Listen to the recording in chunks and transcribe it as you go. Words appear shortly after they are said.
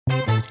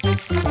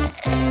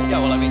Yeah,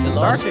 well, I mean,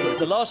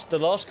 the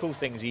last cool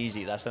thing's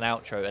easy. That's an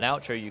outro. An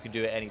outro you can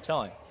do at any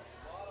time.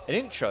 An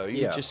intro,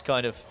 you just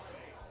kind of,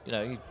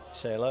 you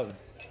say hello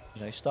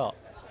and start.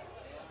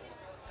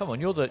 Come on,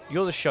 you're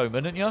the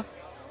showman, aren't you?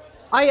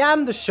 I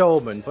am the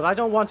showman, but I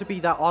don't want to be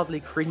that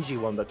oddly cringy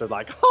one that they're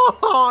like, ha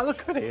ha,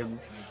 look at him.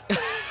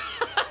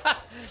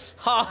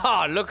 Ha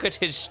ha, look at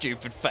his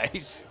stupid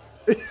face.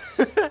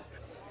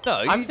 No,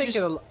 I'm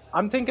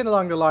thinking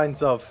along the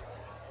lines of,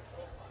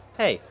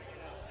 hey.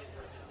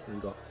 Here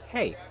we go.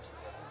 Hey.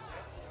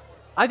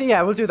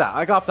 We'll do that.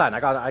 I got plan.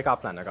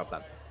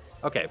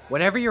 Okay,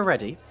 whenever you're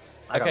ready.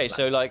 Okay,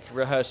 so like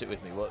rehearse it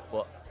with me.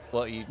 What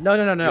are you? No.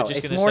 You're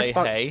just gonna say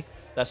hey.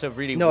 That's a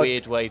really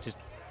weird way to.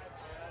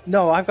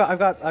 No, I've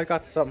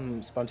got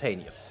something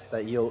spontaneous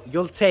that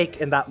you'll take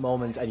in that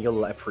moment and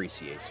you'll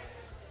appreciate.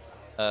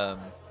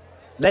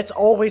 Let's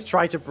always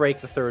try to break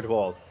the third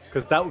wall,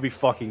 because that would be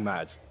fucking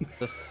mad.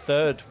 The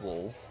third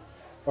wall?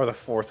 Or the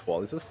fourth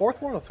wall. Is it the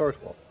fourth wall or the third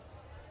wall?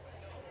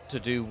 To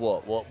do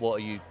what? What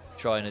are you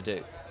trying to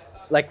do?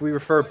 Like, we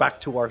refer back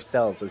to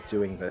ourselves as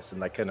doing this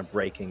and like kind of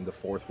breaking the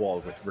fourth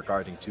wall with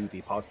regarding to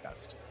the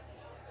podcast.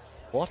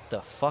 What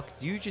the fuck?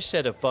 You just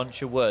said a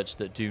bunch of words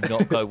that do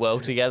not go well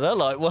together.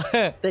 Like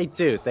what? They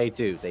do.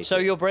 So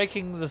you're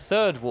breaking the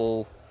third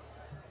wall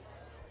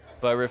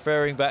by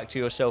referring back to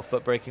yourself,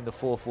 but breaking the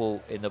fourth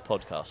wall in the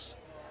podcast.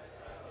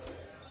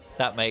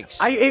 That makes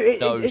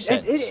no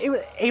sense.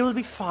 It will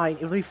be fine.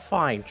 It will be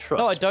fine. Trust.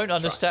 No, I don't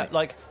understand.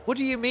 Like, what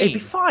do you mean? It'll be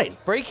fine.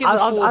 Breaking the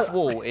fourth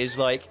wall is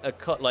like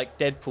like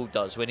Deadpool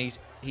does when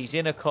he's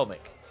in a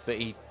comic, but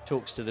he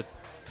talks to the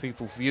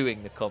people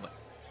viewing the comic.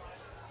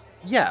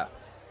 Yeah.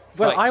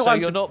 Well, right, so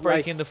you're not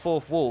breaking the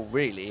fourth wall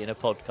really in a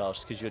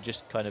podcast because you're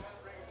just kind of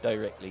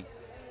directly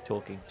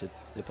talking to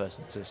the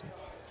person that's listening.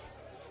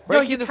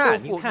 Breaking the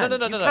fourth wall.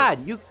 No.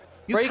 You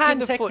can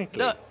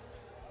technically.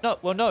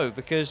 No,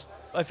 because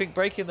I think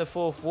breaking the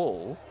fourth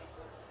wall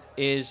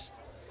is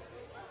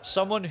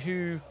someone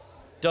who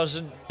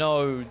doesn't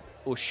know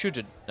or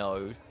shouldn't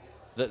know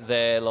that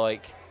they're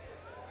like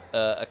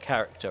a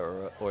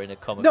character or in a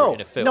comic or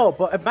in a film. No,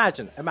 but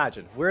imagine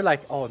we're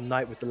like,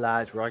 night with the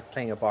lads, we're like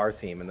playing a bar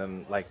theme, and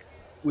then like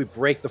we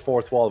break the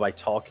fourth wall by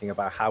talking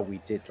about how we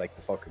did like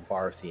the fucking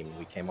bar theme and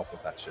we came up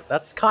with that shit.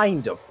 That's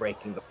kind of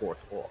breaking the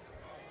fourth wall.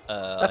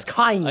 I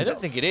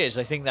don't think it is.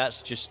 I think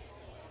that's just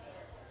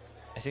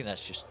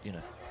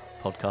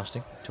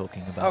podcasting,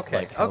 talking about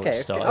how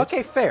it started.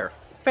 Okay, fair.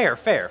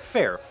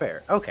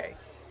 Okay.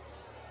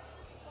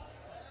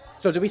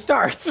 So do we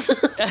start?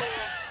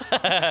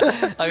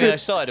 I mean, I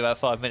started about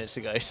 5 minutes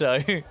ago,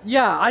 so.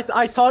 Yeah,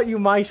 I thought you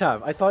might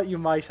have. Well,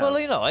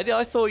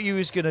 I thought you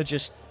was gonna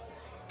just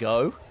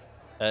go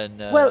and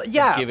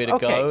give it a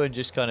go and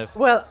just kind of.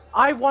 Well,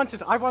 I wanted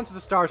to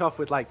start off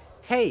with like,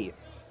 hey,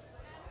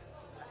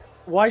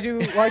 why do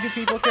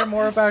people care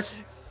more about?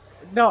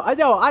 No, I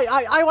know.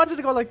 I wanted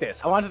to go like this.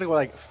 I wanted to go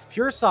like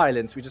pure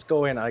silence. We just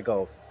go in and I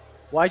go,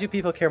 why do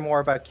people care more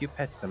about cute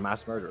pets than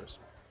mass murderers?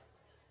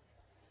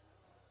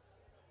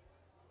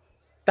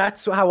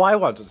 That's how I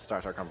wanted to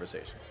start our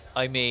conversation.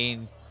 I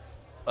mean,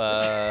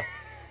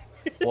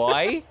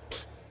 why?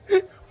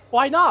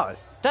 Why not?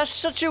 That's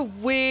such a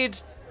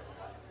weird.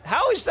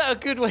 How is that a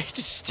good way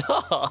to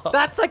start?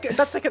 That's like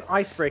an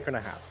icebreaker and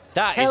a half.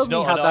 That's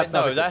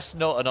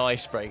not an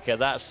icebreaker.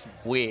 That's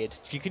weird.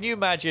 Can you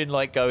imagine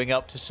like going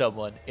up to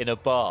someone in a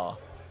bar,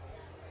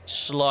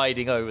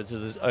 sliding over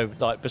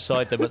like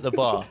beside them at the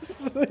bar,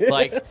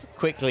 like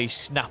quickly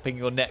snapping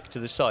your neck to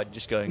the side and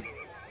just going,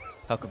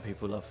 "How can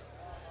people love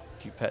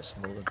cute pets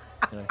more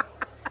than?"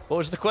 What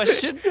was the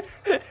question?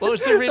 What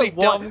was the really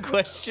dumb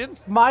question?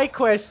 My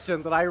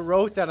question that I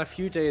wrote down a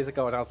few days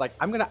ago, and I was like,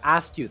 I'm going to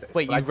ask you this.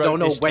 Wait, you wrote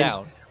this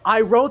down?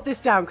 I wrote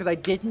this down because I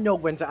didn't know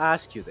when to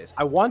ask you this.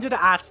 I wanted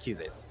to ask you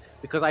this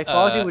because I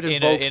thought it would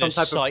invoke some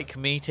type of... In a psych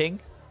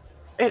meeting?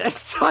 In a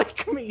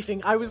psych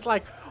meeting. I was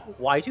like,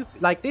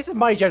 this is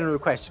my general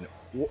question.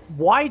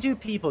 Why do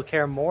people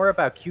care more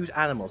about cute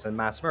animals than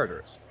mass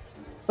murderers?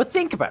 But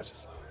think about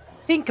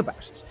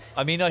it.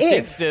 I mean, I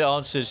think the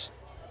answer's...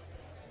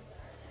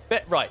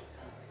 Right.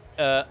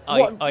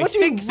 I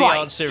think the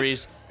answer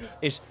is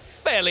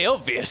fairly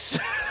obvious.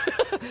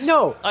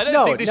 No, I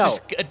don't think this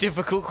is a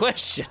difficult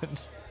question.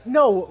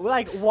 No,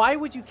 like, why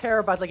would you care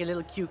about like a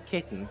little cute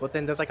kitten, but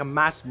then there's like a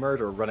mass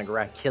murderer running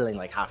around killing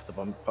like half the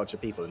bunch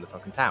of people in the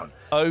fucking town?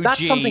 Oh,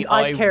 that's something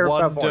I care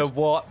about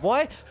more.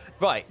 Why?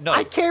 Right, no.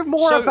 I care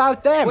more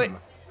about them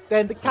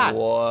than the cats.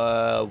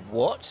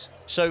 What?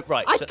 So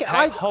right,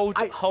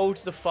 hold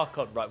the fuck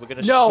on. Right, we're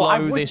gonna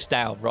slow this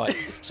down. Right,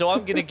 so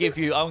I'm gonna give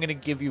you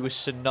a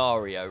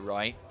scenario.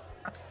 Right,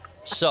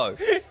 so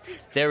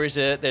there's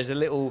a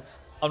little.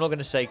 I'm not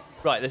gonna say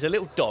right. There's a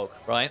little dog.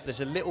 Right,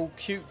 there's a little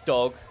cute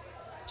dog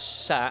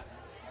sat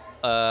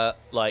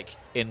like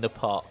in the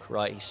park.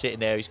 Right, he's sitting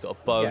there. He's got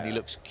a bone. Yeah. He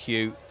looks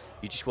cute.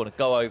 You just want to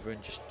go over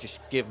and just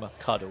give him a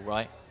cuddle.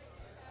 Right,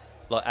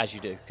 like as you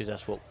do, because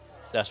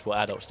that's what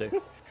adults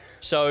do.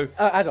 So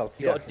adults,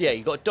 you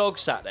got a dog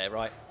sat there,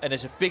 right? And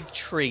there's a big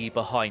tree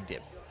behind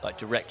him, like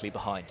directly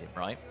behind him,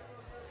 right?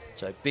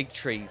 So big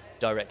tree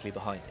directly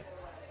behind him.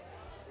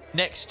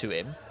 next to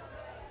him,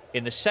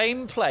 in the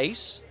same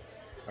place,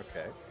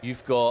 okay,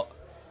 you've got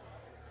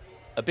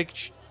a big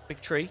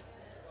tree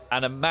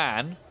and a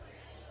man,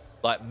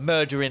 like,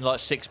 murdering, like,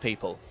 6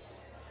 people.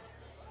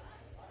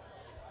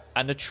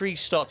 And the trees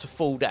start to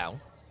fall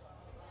down.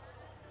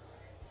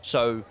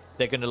 So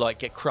they're going to, like,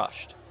 get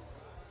crushed.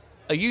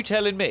 Are you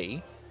telling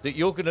me that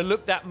you're going to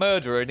look that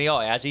murderer in the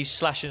eye as he's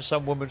slashing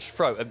some woman's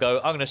throat and go,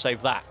 I'm going to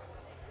save that?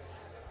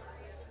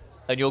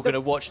 And you're going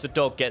to watch the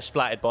dog get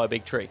splattered by a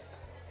big tree?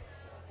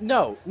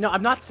 No,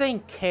 I'm not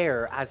saying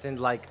care as in,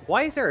 like,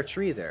 why is there a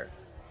tree there?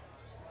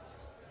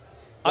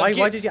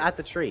 Why did you add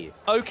the tree?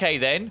 Okay,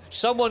 then.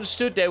 Someone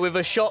stood there with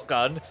a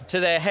shotgun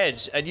to their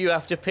heads, and you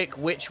have to pick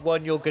which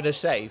one you're going to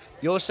save.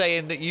 You're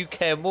saying that you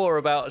care more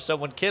about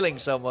someone killing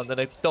someone than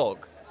a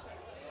dog.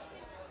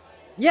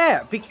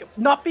 Yeah,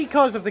 not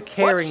because of the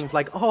caring,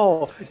 like,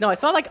 oh, no,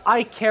 it's not like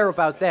I care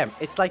about them.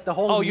 It's like the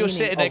whole you're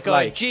sitting there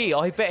going, like, gee,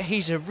 I bet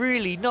he's a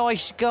really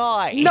nice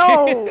guy.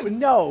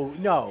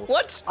 No.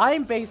 What?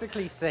 I'm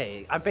basically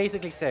saying,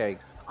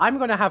 I'm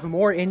going to have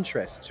more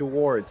interest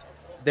towards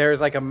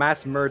there's like a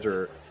mass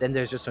murderer than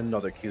there's just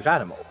another cute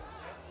animal.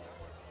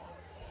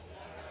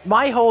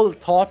 My whole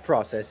thought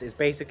process is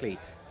basically,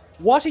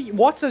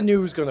 what's the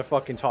news going to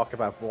fucking talk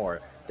about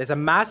more? There's a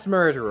mass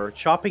murderer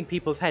chopping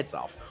people's heads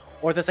off,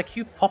 or there's a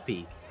cute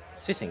puppy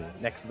sitting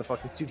next to the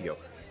fucking studio.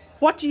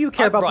 What do you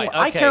care about more? Okay.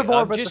 I care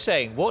more about I'm just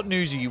saying, what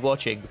news are you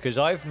watching? Because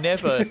I've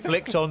never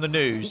flicked on the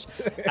news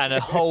and a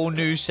whole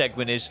news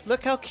segment is,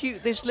 look how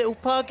cute this little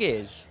pug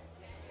is.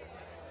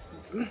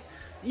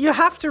 You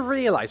have to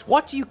realize,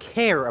 what do you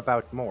care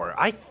about more?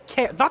 I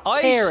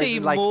see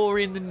more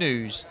in the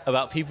news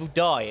about people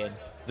dying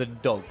than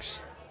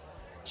dogs.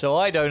 So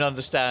I don't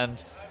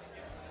understand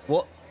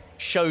what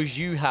shows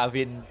you have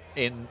in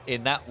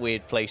that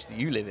weird place that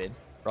you live in,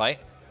 right?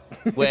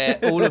 Where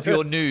all of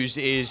your news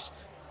is,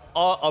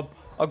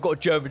 I've got a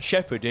German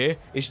Shepherd here.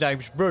 His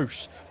name's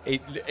Bruce.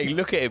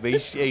 Look at him.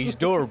 He's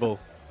adorable.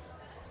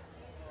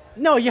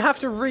 No, you have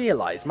to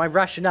realize my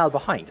rationale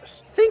behind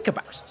it. Think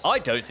about it. I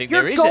don't think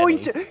there is any.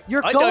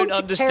 I don't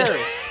understand.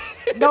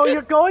 No,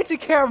 you're going to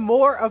care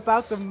more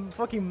about the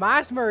fucking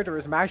mass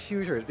murderers, mass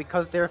shooters,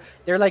 because they're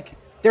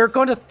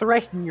going to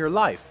threaten your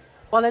life,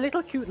 while a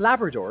little cute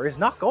Labrador is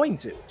not going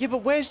to. Yeah,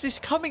 but where's this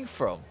coming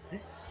from?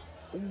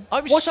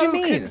 I'm so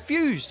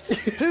confused.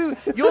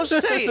 You're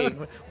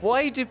saying,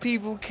 why do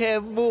people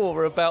care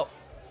more about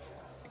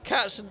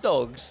cats and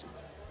dogs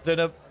than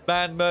a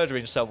man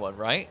murdering someone,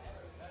 right?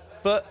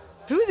 But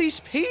who are these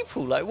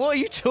people? Like, what are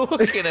you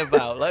talking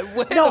about? Like,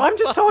 where? No, I'm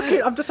just talking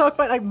about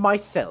like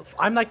myself.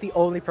 I'm like the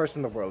only person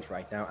in the world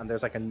right now, and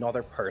there's like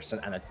another person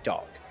and a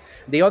dog.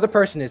 The other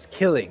person is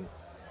killing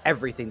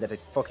everything that it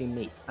fucking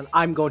meets, and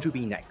I'm going to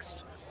be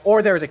next.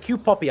 Or there's a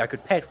cute puppy I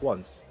could pet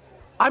once.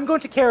 I'm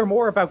going to care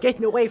more about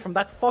getting away from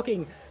that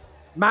fucking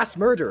mass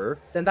murderer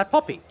than that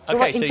puppy. So,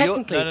 okay, so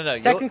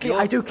technically,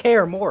 I do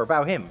care more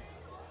about him.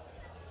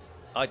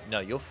 No,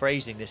 you're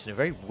phrasing this in a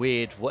very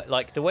weird way.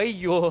 Like the way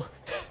you're.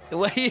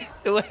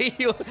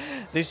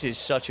 This is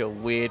such a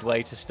weird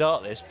way to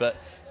start this, but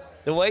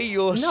the way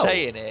you're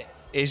saying it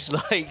is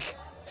like,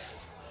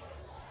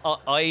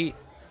 I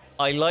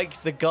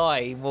like the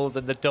guy more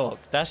than the dog.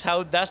 That's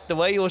the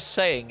way you're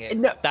saying it.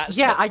 No,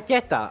 I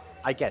get that.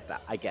 I get this.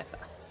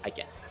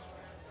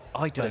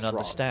 I don't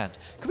understand.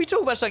 Can we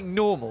talk about something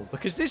normal?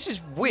 Because this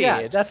is weird.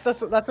 Yeah, that's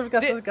a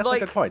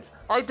good point.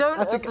 I don't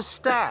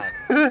understand.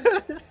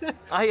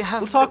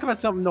 We'll talk about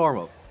something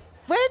normal.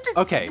 Wait,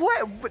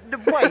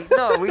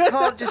 no, we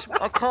can't just.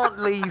 I can't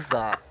leave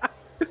that.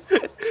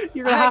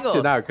 You're gonna have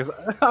to now, because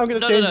I'm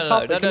gonna change the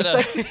topic.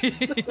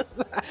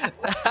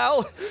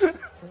 No.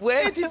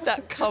 Where did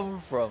that come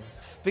from?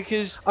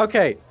 Because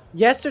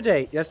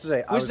yesterday I was on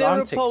TikTok. Was there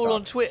a poll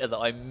on Twitter that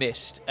I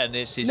missed, and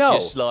this is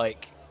just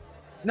like.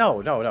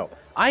 No.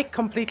 I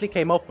completely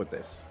came up with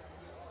this.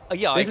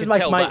 Yeah, I can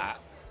tell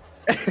that.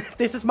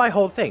 This is my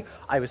whole thing.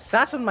 I was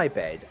sat on my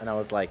bed and I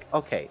was like,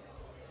 okay,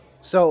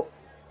 so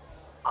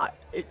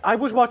I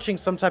was watching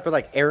some type of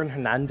like Aaron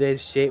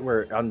Hernandez shit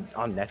where on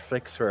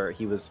Netflix where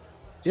he was,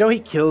 he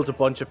killed a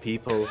bunch of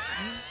people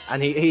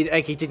and he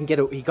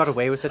got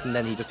away with it, and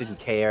then he just didn't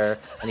care,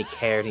 and he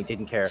cared and he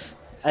didn't care,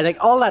 and like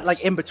all that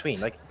like in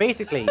between, like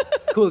basically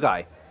cool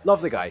guy,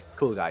 love the guy,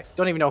 cool guy,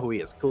 don't even know who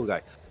he is, cool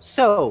guy.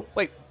 So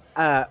wait.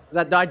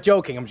 I'm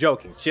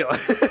joking, chill.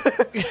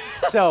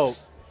 So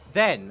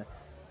then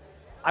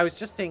I was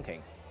just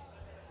thinking,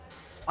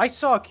 I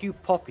saw a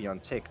cute puppy on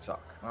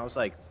TikTok and I was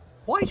like,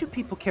 why do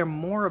people care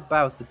more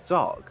about the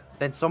dog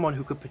than someone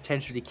who could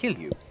potentially kill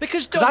you?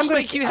 Because dogs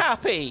make you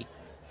happy.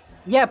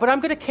 Yeah, but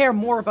I'm going to care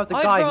more about the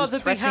guy who's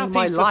threatening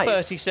my life. I'd rather be happy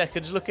for 30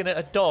 seconds looking at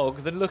a dog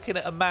than looking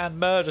at a man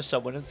murder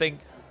someone and think,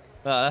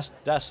 oh,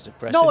 that's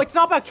depressing. No, it's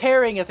not about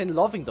caring as in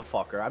loving the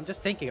fucker. I'm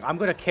just thinking I'm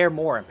going to care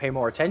more and pay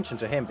more attention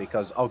to him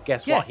because,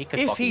 guess what? He could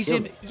fucking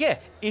kill me. Yeah,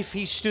 if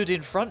he stood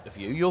in front of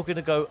you, you're going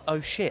to go,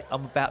 oh shit,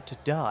 I'm about to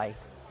die.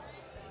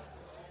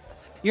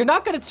 You're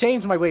not going to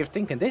change my way of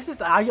thinking. This is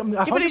I'm 100%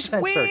 yeah, but it's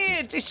certain.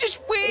 weird. It's just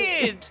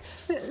weird.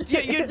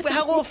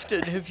 How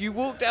often have you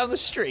walked down the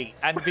street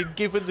and been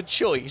given the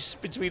choice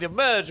between a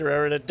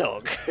murderer and a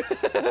dog?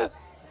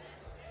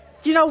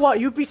 You know what?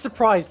 You'd be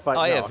surprised by.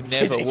 I've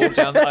never walked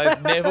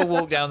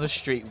down the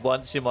street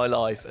once in my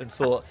life and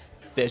thought,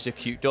 "There's a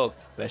cute dog.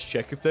 Let's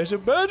check if there's a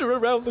murderer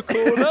around the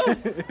corner."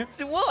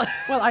 What?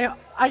 Well,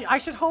 I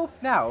should hope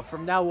now,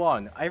 from now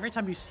on, every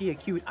time you see a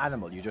cute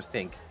animal, you just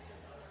think,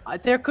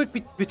 there could be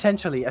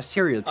potentially a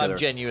serial killer. I'm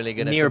genuinely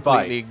going to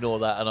nearby. completely ignore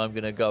that, and I'm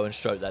going to go and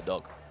stroke that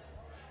dog.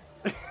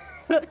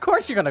 Of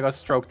course you're going to go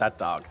stroke that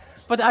dog.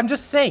 But I'm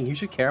just saying, you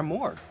should care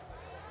more.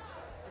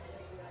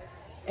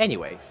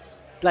 Anyway,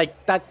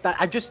 like, that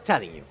I'm just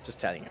telling you.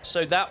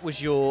 So that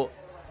was your...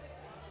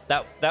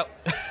 That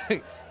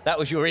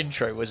was your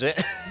intro, was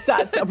it?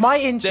 My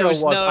intro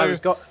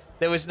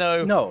There was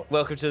no.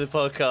 Welcome to the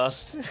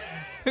podcast.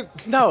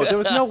 No, there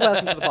was no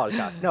welcome to the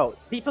podcast. No,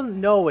 people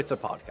know it's a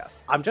podcast.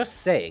 I'm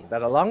just saying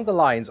that along the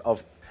lines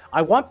of,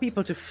 I want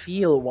people to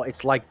feel what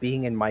it's like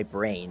being in my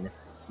brain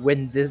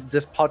when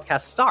this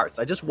podcast starts.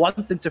 I just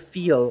want them to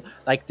feel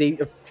like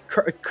the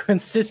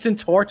consistent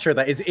torture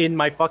that is in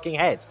my fucking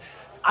head.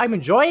 I'm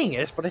enjoying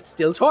it, but it's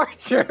still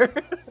torture.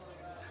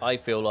 I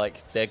feel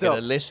like they're going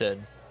to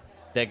listen.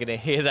 They're going to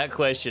hear that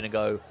question and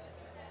go,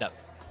 no.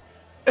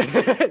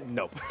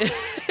 Nope.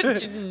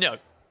 No,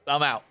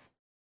 I'm out.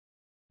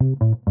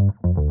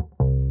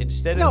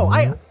 Instead of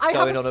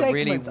going on a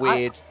really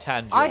weird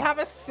tangent. I have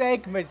a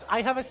segment.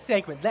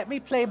 Let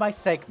me play my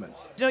segment.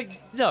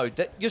 No,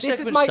 your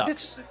segment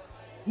sucks.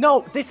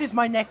 This is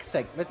my next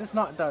segment. It's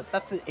not.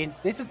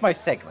 This is my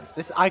segment.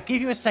 I'll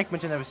give you a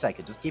segment in a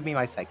second. Just give me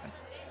my segment.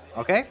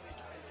 Okay?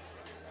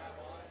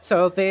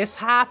 So this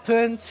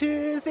happened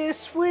to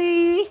this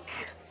week.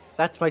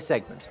 That's my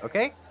segment,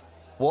 okay?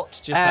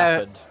 What just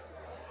happened?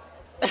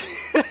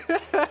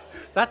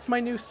 That's my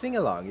new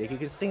sing-along. You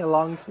can sing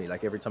along to me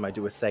like every time I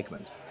do a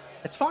segment.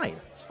 It's fine.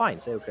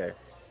 Say okay.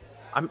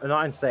 I'm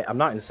not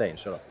insane.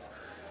 Shut up.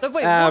 No,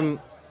 wait, what?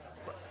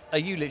 Are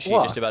you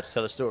literally just about to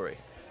tell a story?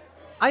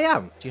 I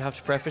am. Do you have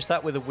to preface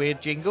that with a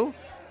weird jingle?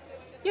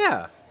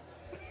 Yeah.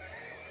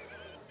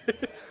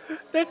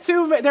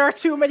 There are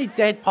too many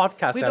dead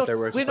podcasts out there.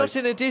 We're not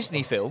in a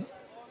Disney film.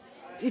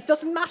 It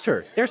doesn't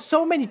matter. There's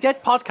so many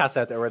dead podcasts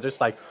out there where they're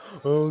just like,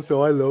 oh,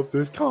 so I love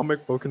this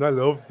comic book and I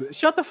love this.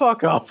 Shut the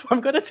fuck up.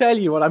 I'm going to tell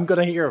you what I'm going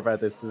to hear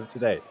about this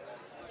today.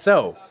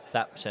 So.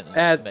 That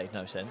sentence made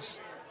no sense.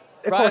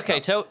 Right, okay,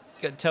 tell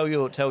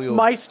your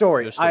my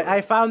story. Your story. I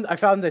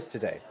found this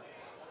today.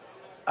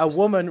 A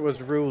woman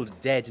was ruled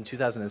dead in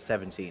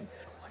 2017.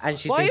 And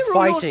she's been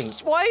fighting.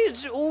 Why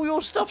is all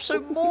your stuff so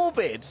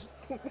morbid?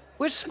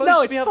 We're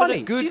supposed to be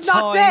having a good time. She's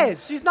not dead.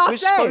 She's not dead. We're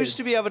supposed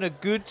to be having a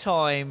good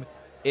time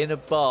in a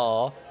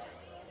bar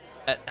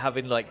at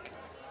having like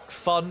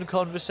fun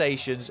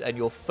conversations, and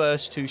your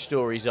first two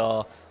stories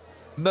are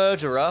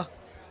murderer,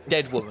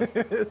 dead woman.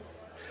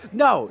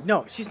 No,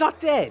 she's not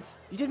dead.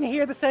 You didn't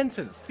hear the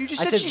sentence. You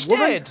just said she's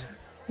dead.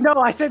 No,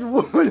 I said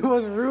woman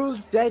was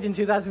ruled dead in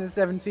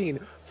 2017.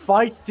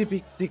 Fights to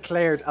be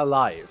declared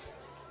alive.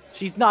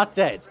 She's not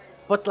dead.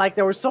 But like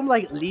there was some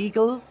like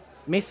legal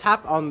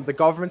mishap on the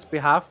government's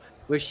behalf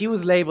where she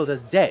was labeled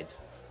as dead.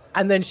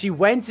 And then she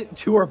went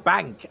to her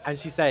bank and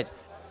she said,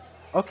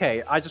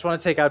 okay, I just want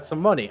to take out some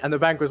money. And the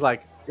bank was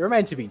like, you're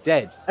meant to be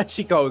dead. And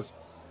she goes,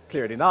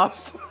 clearly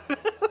not.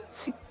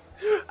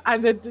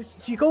 And then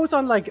she goes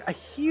on like a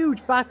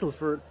huge battle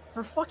for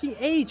fucking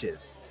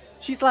ages.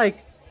 She's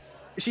like,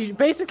 she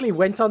basically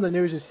went on the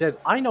news and said,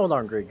 I no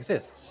longer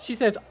exist. She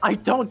said, I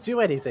don't do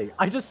anything.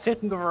 I just sit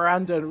in the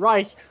veranda and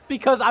write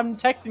because I'm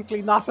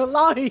technically not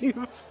alive.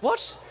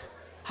 What?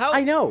 How?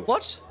 I know.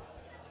 What?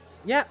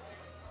 Yeah.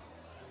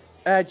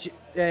 Jane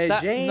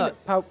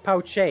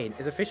Pauchain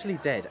is officially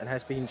dead and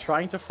has been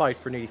trying to fight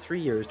for nearly 3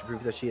 years to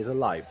prove that she is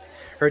alive.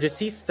 Her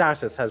deceased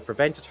status has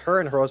prevented her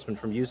and her husband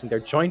from using their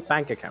joint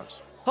bank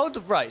account.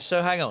 Right,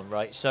 so hang on,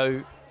 right?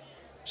 So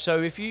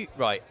if you...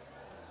 Right.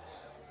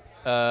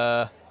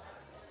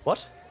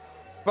 What?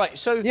 Right,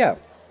 so... Yeah.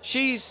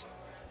 She's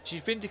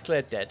been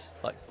declared dead,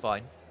 like,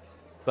 fine.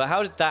 But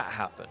how did that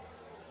happen?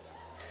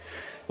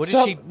 What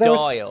did she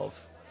die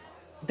of?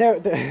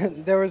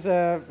 There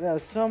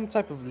was some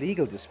type of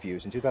legal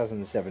dispute in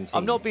 2017.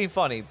 I'm not being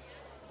funny.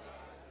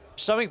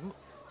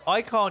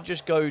 I can't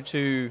just go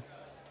to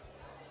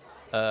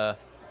the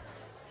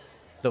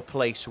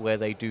place where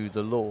they do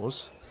the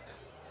laws.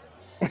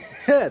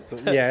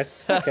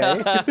 Yes,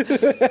 okay.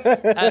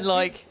 And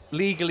like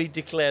legally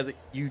declare that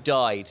you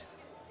died.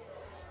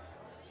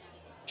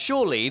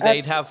 Surely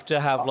they'd have to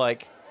have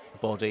like a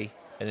body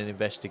and an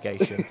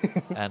investigation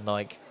and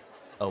like,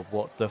 oh,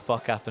 what the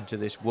fuck happened to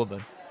this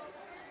woman?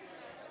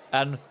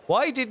 And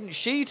why didn't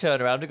she turn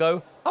around and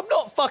go, I'm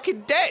not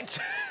fucking dead?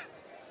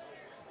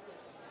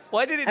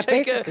 Why did it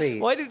take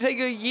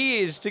her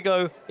years to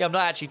go, yeah, I'm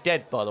not actually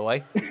dead, by the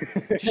way.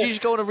 She's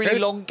gone on a really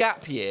long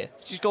gap year.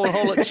 She's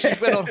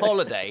went on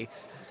holiday.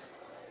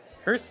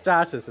 Her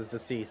status as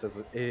deceased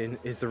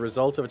is the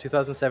result of a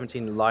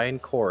 2017 Lyon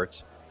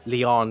court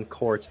Leon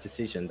court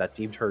decision that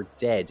deemed her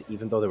dead,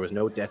 even though there was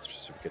no death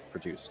certificate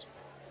produced.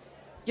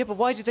 Yeah, but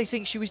why did they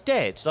think she was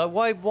dead? Like,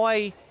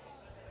 why?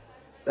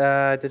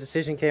 The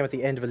decision came at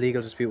the end of a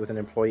legal dispute with an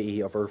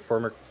employee of her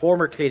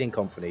former cleaning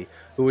company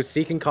who was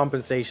seeking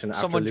compensation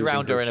after losing her job.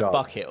 Someone drowned her in a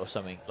bucket or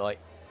something, like.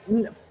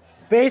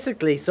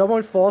 Basically,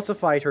 someone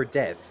falsified her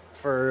death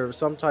for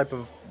some type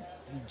of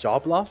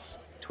job loss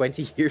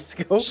 20 years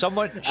ago.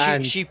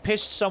 She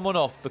pissed someone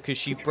off because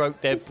she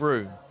broke their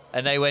broom,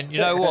 and they went, you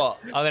know what?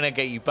 I'm gonna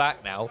get you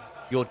back now.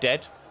 You're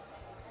dead.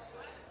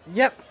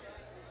 Yep.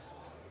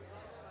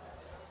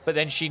 But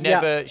then she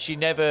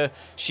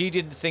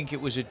didn't think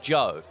it was a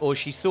joke, or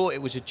she thought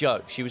it was a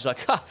joke. She was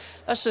like, ha,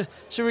 that's a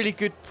really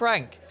good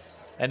prank.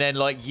 And then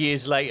like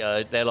years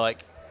later, they're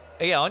like,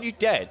 yeah, aren't you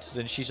dead?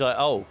 And she's like,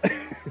 oh,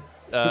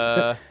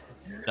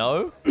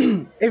 no.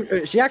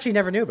 She actually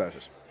never knew about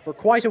it. For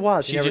quite a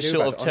while, she just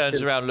sort of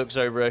turns around, looks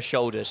over her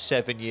shoulder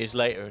 7 years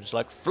later, and is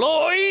like,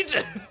 Floyd!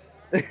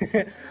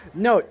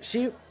 No,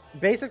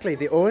 basically,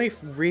 the only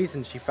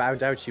reason she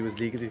found out she was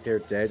legally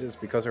declared dead is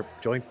because her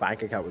joint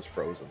bank account was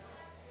frozen.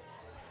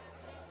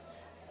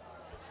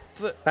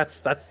 But that's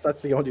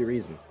the only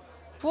reason.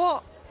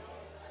 What?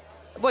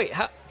 Wait,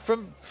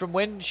 from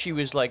when she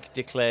was like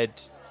declared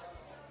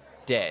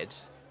dead?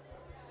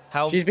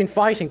 How? She's been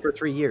fighting for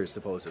 3 years,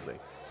 supposedly.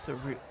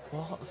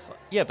 What the fuck?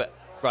 Yeah, but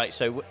right.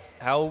 So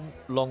how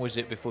long was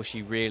it before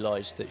she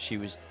realized that she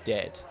was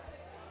dead?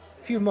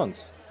 A few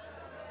months.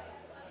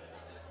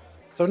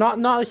 So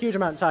not a huge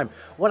amount of time.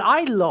 What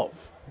I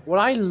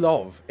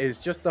love is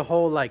just the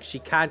whole like she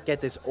can't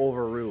get this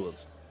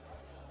overruled.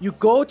 You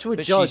go to a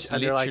judge she's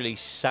and literally like,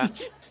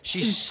 sat.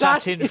 She's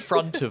sat in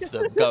front of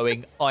them,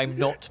 going, "I'm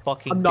not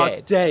fucking I'm dead."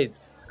 Not dead.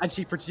 And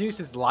she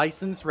produces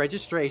license,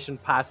 registration,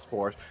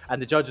 passport, and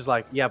the judge is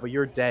like, "Yeah, but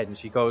you're dead." And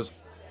she goes,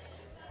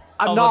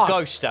 "I'm not a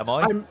ghost, am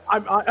I?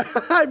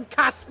 I'm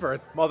Casper,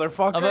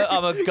 motherfucker.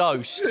 I'm a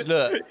ghost.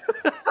 Look,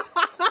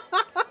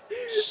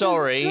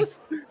 sorry,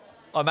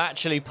 I'm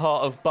actually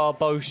part of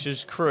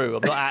Barbossa's crew.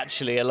 I'm not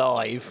actually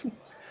alive."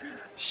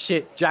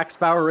 Shit, Jack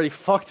Sparrow really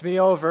fucked me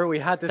over. We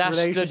had this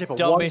relationship. That's the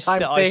dumbest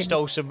that I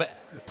stole some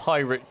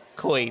pirate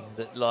coin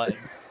that like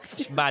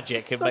it's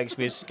magic and makes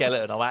me a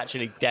skeleton. I'm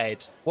actually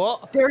dead.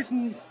 What? There's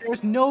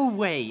no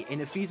way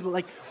in a feasible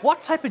like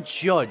what type of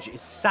judge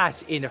is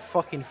sat in a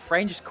fucking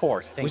French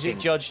court thinking, was it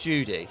Judge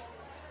Judy?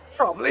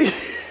 Probably.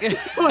 It's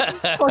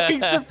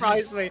fucking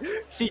surprised me.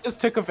 She just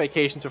took a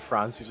vacation to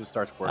France. She just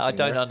starts working. I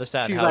don't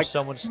understand She's how like,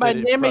 someone stood my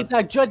in name front.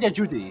 is Judge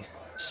Judy.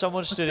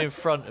 Someone stood in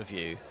front of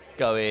you,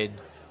 going,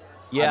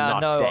 "Yeah,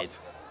 I'm not dead.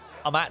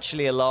 I'm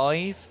actually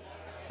alive,"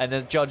 and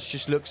the judge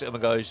just looks at him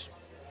and goes,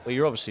 "Well,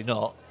 you're obviously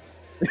not.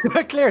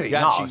 Clearly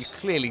you're not. You're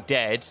clearly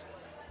dead."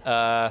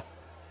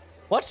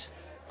 What?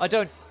 I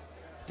don't.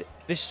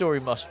 This story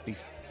must be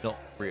not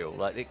real.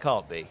 Like it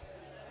can't be.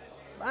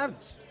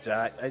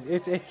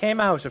 It came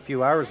out a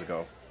few hours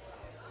ago.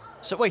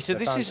 So wait, so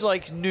this is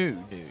like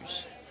new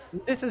news?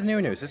 This is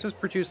new news. This was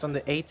produced on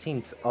the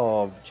 18th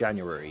of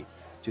January,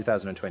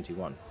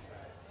 2021.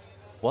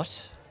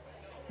 What?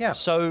 Yeah.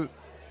 So,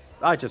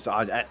 I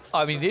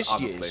mean, this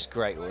honestly, year's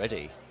great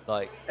already.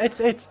 Like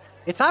it's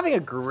having a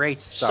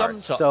great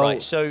start.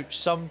 Right. So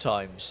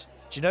sometimes,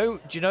 do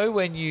you know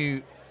when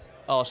you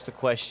ask the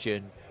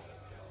question,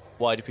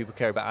 why do people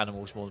care about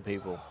animals more than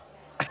people?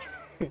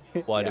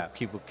 Why do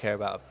people care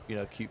about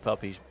cute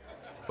puppies,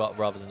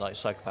 rather than like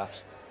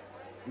psychopaths?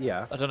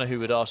 Yeah. I don't know who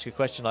would ask a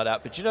question like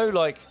that, but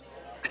like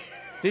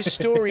this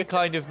story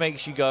kind of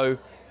makes you go,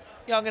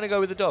 yeah, I'm going to go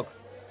with the dog.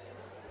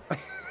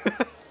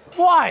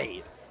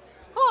 Why?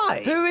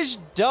 Who is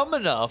dumb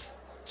enough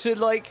to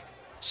like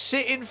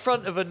sit in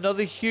front of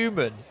another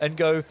human and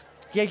go,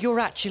 yeah, you're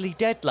actually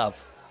dead,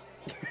 love.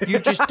 You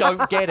just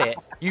don't get it.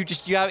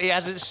 It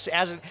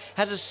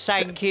hasn't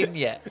sank in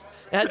yet.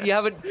 You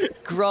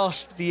haven't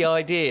grasped the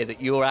idea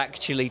that you're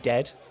actually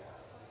dead.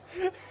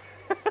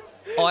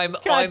 I'm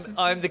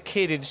the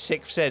kid in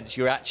Sixth Sense.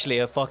 You're actually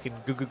a fucking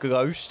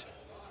ghost.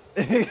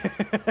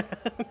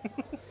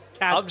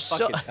 I'm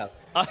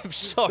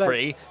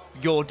sorry.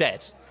 You're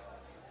dead.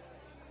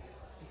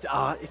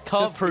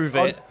 Can't prove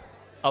it,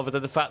 other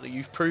than the fact that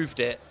you've proved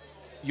it.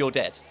 You're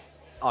dead.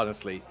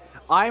 Honestly,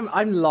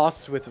 I'm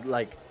lost with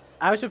like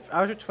out of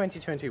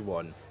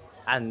 2021,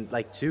 and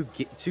like two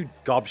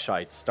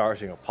gobshites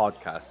starting a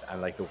podcast,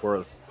 and like the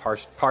world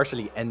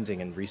partially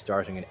ending and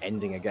restarting and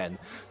ending again.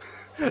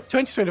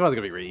 2021 is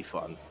gonna be really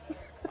fun.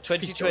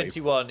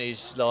 2021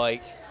 is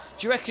like.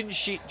 Do you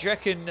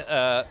reckon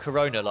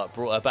Corona like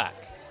brought her back?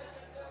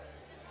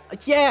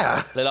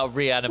 Yeah. They like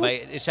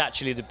reanimate. It's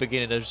actually the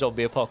beginning of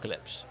zombie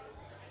apocalypse.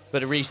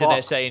 But the reason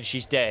they're saying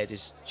she's dead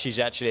is she's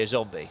actually a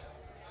zombie.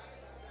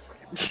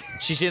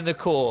 She's in the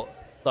court.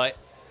 Like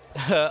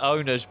her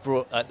owner's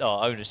brought.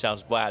 Owner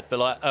sounds bad, but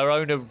like her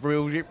owner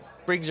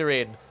brings her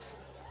in,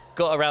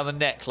 got her around the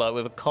neck like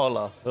with a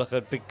collar, like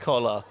a big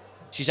collar.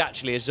 She's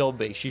actually a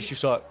zombie. She's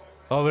just like,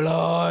 I'm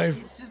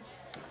alive.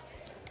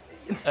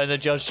 And the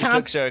judge just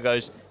looks at her and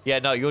goes, yeah,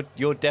 no,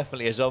 you're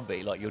definitely a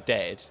zombie. Like you're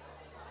dead.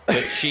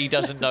 But she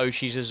doesn't know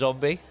she's a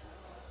zombie.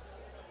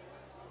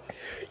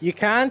 You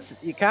can't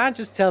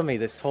just tell me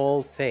this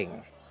whole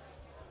thing.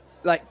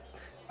 Like,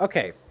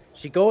 okay,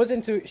 she goes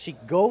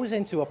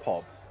into a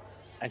pub,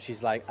 and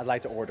she's like, "I'd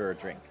like to order a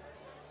drink."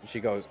 And she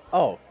goes,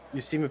 "Oh,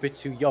 you seem a bit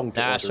too young to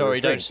order a drink." Nah,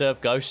 sorry, don't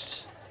serve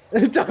ghosts.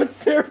 Don't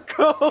serve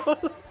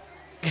ghosts.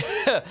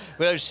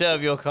 We don't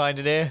serve your kind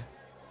in here.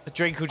 The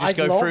drink will just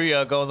go through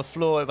you, go on the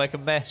floor, and make a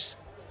mess.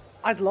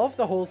 I'd love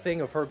the whole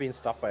thing of her being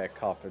stopped by a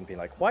cop and being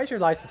like, "Why is your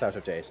license out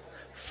of date?"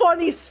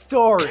 Funny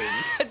story.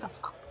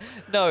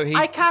 No,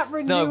 I can't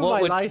renew my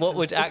license. What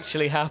would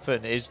actually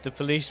happen is the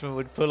policeman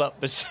would pull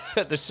up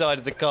at the side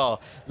of the car,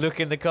 look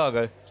in the car,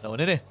 go, "There's no one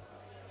in here."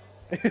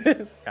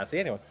 Can't see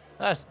anyone.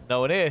 That's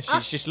no one here.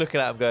 She's just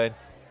looking at him, going,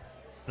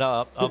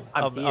 "No,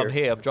 I'm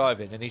here. I'm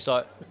driving." And he's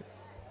like,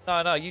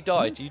 "No, you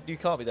died. You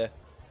can't be there.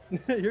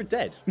 You're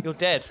dead. You're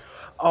dead."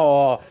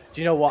 Oh,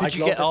 do you know what?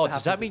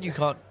 Does that mean you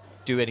can't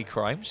do any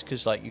crimes?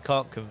 Because like you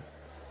can't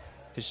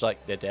because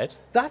like they're dead.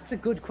 That's a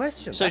good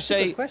question. So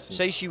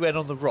say she went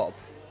on the rob.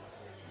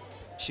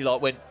 She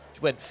like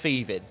went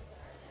thieving.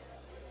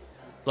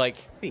 Like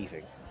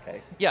thieving.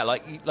 Okay. Yeah,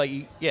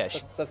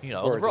 that's you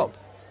know, on the rob.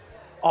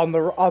 On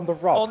the rob. On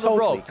the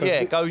totally,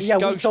 rob. Yeah,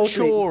 goes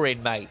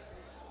choring, mate.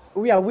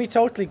 Yeah, we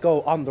totally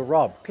go on the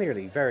rob.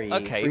 Clearly, very.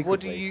 Okay, frequently. what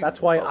do you?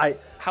 That's why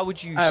How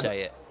would you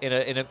say it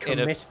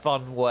in a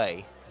fun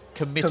way?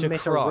 Commit a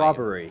crime.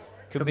 Robbery.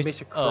 Commit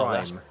a crime. Oh,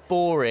 that's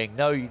boring.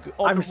 No,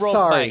 I'm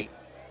sorry. Mate.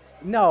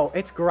 No,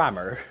 it's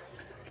grammar.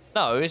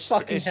 No, it's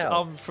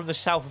I'm from the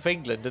south of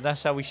England, and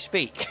that's how we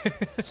speak.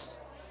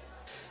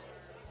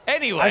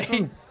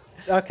 Anyway.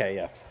 Okay,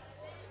 yeah.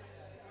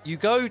 You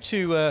go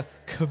to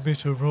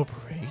commit a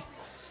robbery,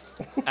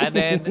 and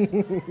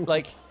then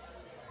like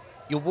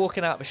you're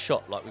walking out of a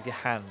shop like with your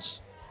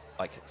hands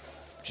like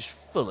just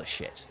full of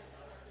shit.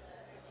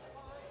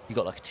 You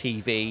got like a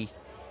TV,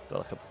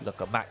 got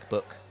like a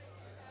MacBook,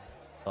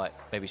 like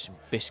maybe some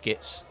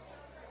biscuits.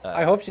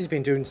 I hope she's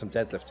been doing some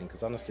deadlifting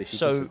because honestly, she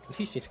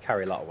continues to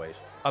carry a lot of weight.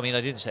 I mean,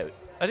 I didn't say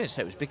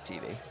it was big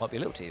TV. Might be a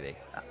little TV.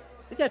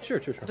 Yeah, true.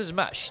 It doesn't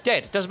matter. She's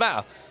dead. It doesn't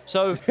matter.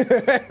 So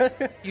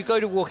you go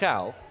to walk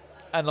out,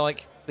 and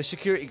like the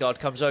security guard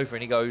comes over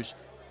and he goes,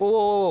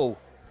 "Whoa,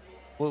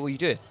 what were you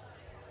doing?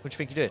 What do you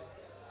think you're doing?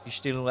 You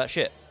stealing all that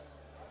shit?"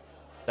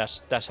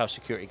 That's how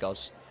security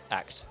guards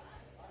act.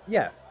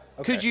 Yeah.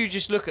 Okay. Could you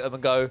just look at them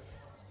and go,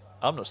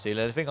 "I'm not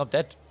stealing anything. I'm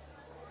dead."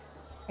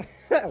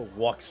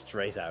 Walk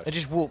straight out. And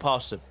just walk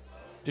past them.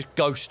 Just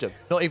ghost them.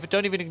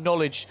 Don't even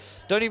acknowledge.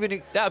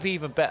 That'd be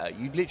even better.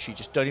 You literally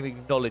just don't even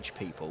acknowledge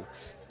people.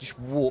 Just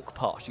walk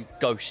past. You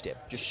ghost him.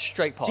 Just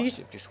straight past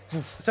him. Just.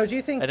 Woof. So do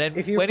you think? And then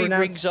when he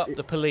rings up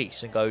the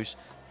police and goes,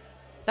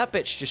 "That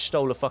bitch just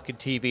stole a fucking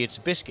TV and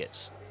some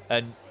biscuits,"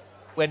 and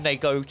when they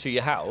go to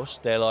your house,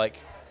 they're like,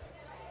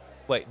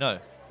 "Wait, no,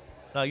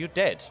 you're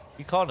dead.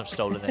 You can't have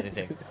stolen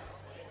anything."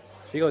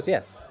 She goes,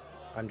 "Yes,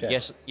 I'm dead."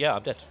 Yes, yeah,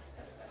 I'm dead.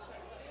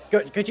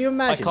 Could you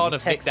imagine?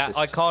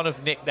 I can't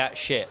have nicked that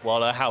shit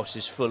while her house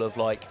is full of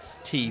like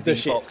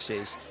TV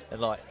boxes and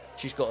like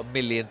she's got 1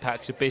 million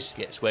packs of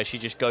biscuits where she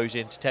just goes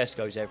into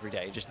Tesco's every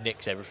day and just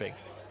nicks everything.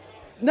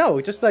 No,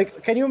 just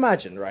like, can you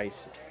imagine, right?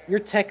 You're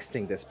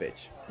texting this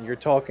bitch and you're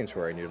talking to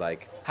her and you're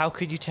like, "How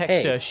could you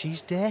text her?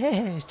 She's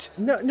dead."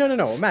 No.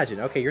 Imagine,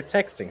 okay, you're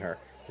texting her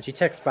and she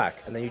texts back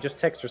and then you just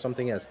text her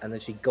something else and then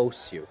she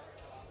ghosts you.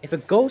 If a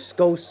ghost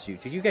ghosts you,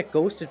 did you get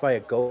ghosted by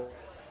a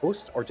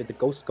ghost or did the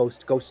ghost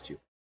ghost you?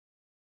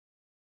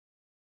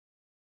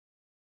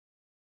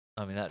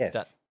 I mean, that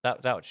just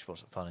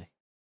wasn't funny.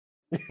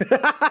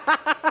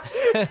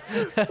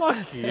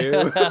 Fuck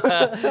you.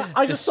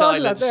 I just the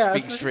silence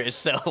speaks for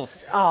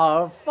itself.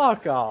 Oh,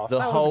 fuck off. The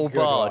whole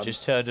bar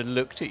just turned and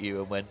looked at you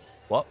and went,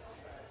 "What?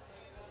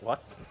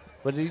 What?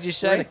 What did you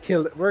say?"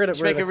 We're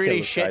gonna make a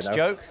really shit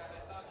joke.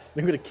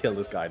 I'm gonna kill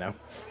this guy now.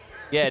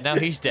 Yeah, now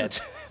he's dead.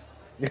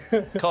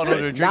 Can't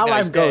order a drink now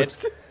he's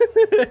ghost.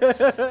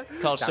 Dead.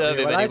 Can't serve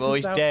him anymore,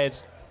 he's dead.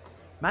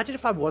 Imagine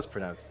if I was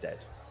pronounced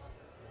dead.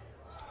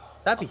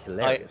 That'd be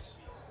hilarious.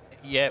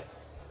 Yeah.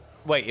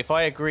 Wait, if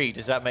I agree,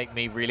 does that make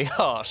me really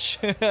harsh?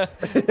 No,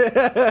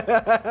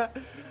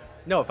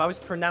 if I was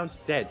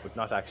pronounced dead, but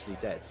not actually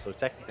dead. So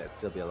technically, I'd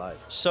still be alive.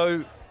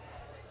 So,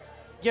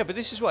 yeah, but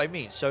this is what I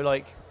mean. So,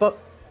 like... But,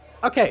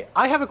 okay,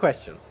 I have a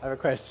question.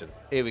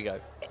 Here we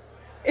go.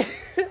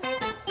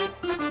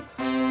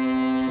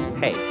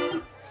 Hey,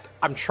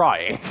 I'm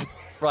trying.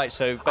 Right,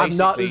 so basically... I'm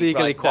not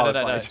legally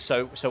qualified. No.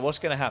 So what's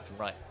going to happen,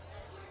 right,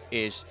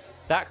 is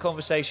that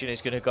conversation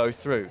is going to go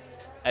through,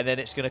 and then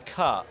it's going to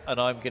cut, and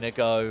I'm going to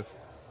go,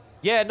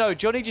 "Yeah, no,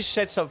 Johnny just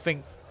said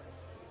something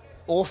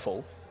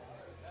awful,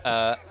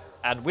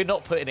 and we're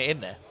not putting it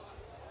in there.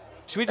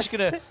 So we're just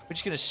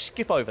gonna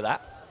skip over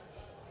that."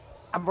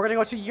 And we're gonna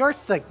go to your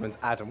segment,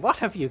 Adam. What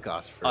have you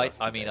got for us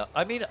today?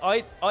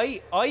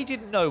 I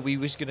didn't know we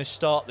was gonna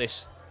start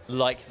this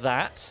like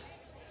that.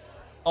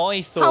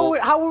 I thought.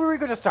 How were we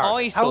gonna start?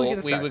 I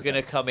thought we were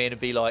gonna come in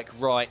and be like,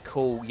 "Right,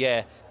 cool,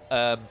 yeah,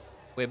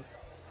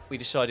 we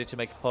decided to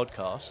make a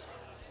podcast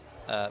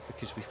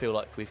because we feel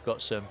like we've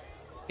got some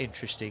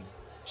interesting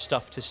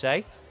stuff to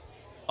say."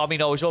 I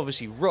mean, I was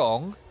obviously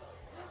wrong,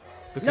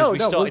 because we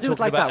started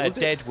talking about a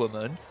dead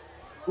woman.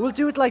 We'll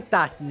do it like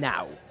that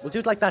now.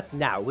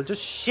 We'll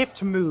just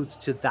shift moods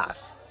to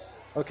that.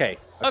 Okay.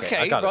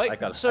 I got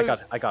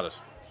it.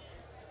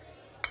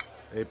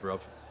 Hey, bruv.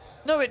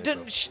 No, it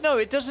didn't. No,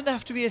 it doesn't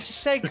have to be a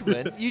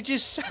segment. You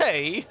just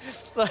say,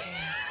 like,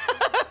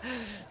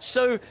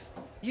 so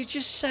you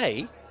just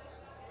say.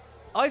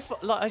 I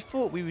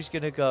thought we was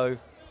gonna go.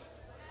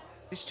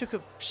 This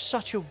took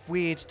such a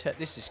weird.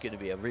 This is gonna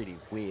be a really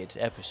weird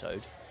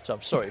episode. So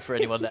I'm sorry for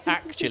anyone that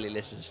actually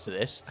listens to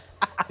this.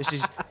 This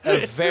is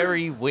a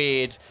very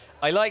weird.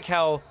 I like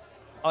how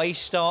I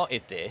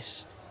started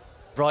this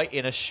right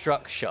in a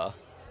structure,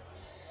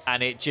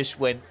 and it just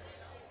went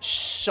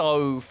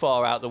so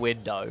far out the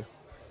window.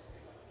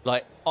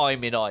 Like,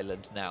 I'm in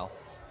Ireland now.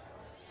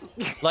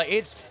 Like,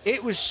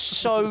 it was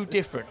so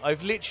different.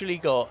 I've literally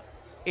got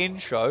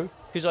intro,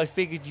 because I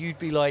figured you'd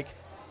be like,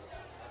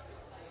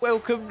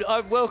 welcome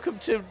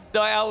to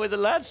Night Out with the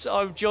Lads.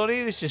 I'm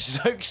Johnny. This is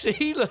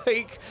Noxie.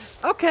 Like,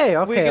 okay.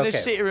 We're gonna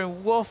sit here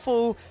and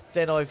waffle.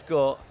 Then I've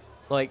got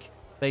like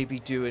maybe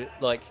do it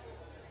like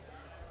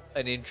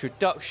an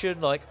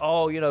introduction, like,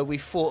 oh, you know, we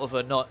thought of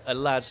a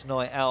lads'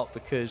 night out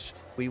because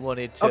we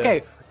wanted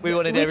to. We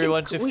wanted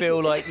everyone to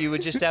feel like you were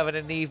just having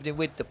an evening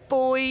with the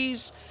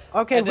boys.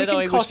 Okay, and then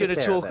I was going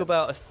to talk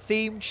about a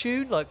theme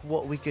tune, like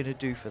what are we going to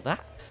do for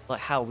that?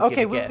 Like how are we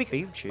going to get a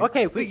theme tune?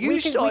 Okay, but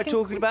you started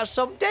talking about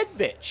some dead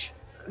bitch.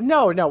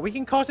 No, we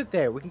can cut it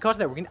there. We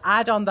can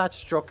add on that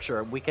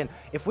structure.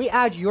 If we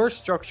add your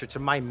structure to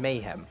my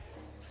mayhem,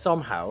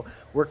 somehow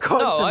we're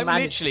going to manage. No,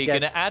 I'm literally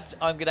going to add.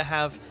 I'm going to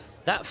have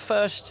that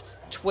first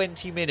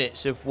 20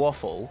 minutes of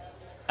waffle,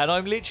 and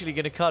I'm literally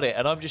going to cut it,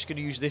 and I'm just going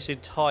to use this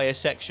entire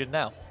section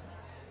now.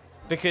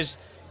 Because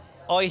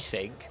I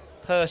think,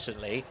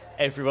 personally,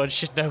 everyone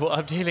should know what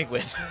I'm dealing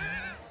with.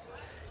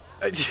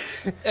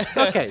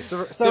 Okay,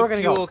 so we're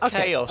going to go. The pure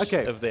chaos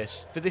of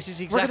this. But this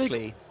is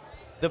exactly...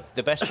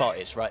 The best part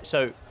is, right,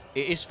 so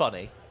it is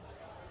funny.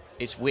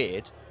 It's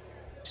weird.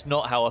 It's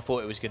not how I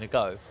thought it was going to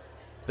go.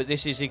 But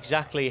this is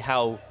exactly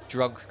how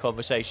drunk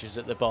conversations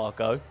at the bar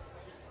go.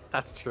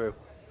 That's true.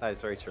 That is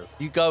very true.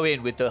 You go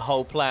in with the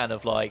whole plan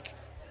of like,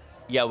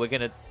 yeah, we're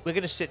gonna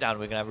sit down and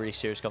we're gonna have a really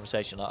serious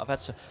conversation. Like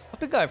I've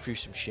been going through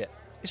some shit.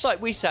 It's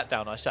like I sat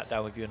down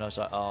with you and I was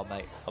like, oh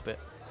mate, I've been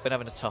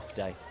having a tough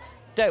day.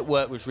 Day at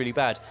work was really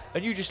bad.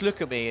 And you just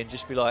look at me and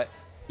just be like,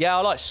 yeah,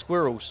 I like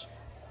squirrels.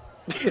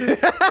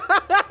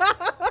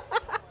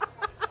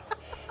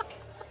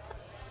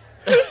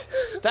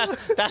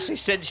 That's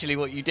essentially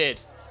what you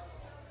did.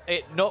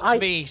 It knocked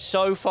me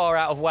so far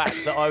out of whack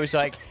that I was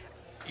like,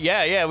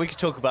 yeah, we could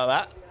talk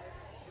about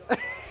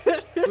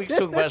that. We can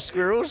talk about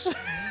squirrels.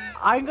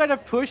 I'm gonna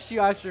push you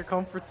out of your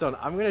comfort zone.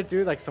 I'm gonna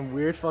do like some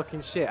weird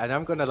fucking shit, and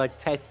I'm gonna like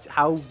test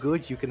how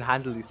good you can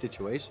handle these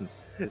situations.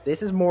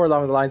 This is more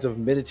along the lines of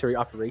military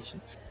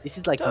operation. This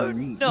is like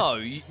no,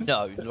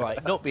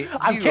 right? Not be.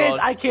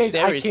 I kid.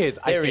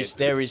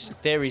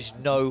 There is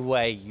no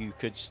way you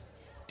could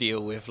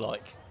deal with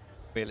like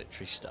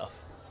military stuff.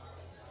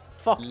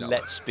 Fuck no.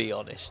 Let's be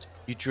honest.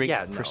 You drink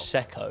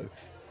Prosecco.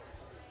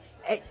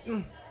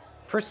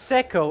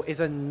 Prosecco is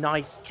a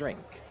nice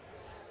drink.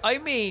 I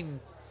mean,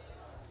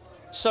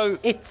 so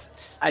it's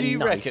do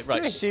you reckon?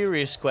 Right,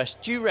 serious question.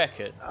 Do you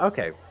reckon?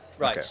 Okay.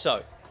 Right. Okay.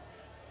 So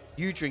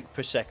you drink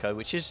Prosecco,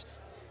 which is,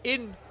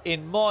 in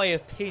my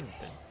opinion,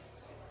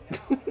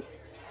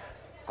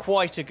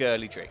 quite a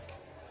girly drink.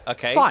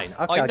 Okay. Fine.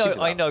 Okay,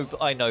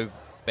 I know.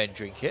 Men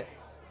drink it.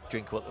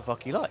 Drink what the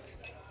fuck you like.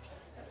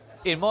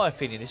 In my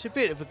opinion, it's a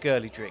bit of a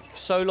girly drink.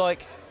 So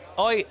like,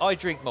 I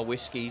drink my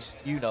whiskies.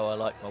 You know I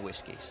like my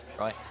whiskies,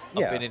 right?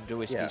 Yeah, I've been into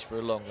whiskies for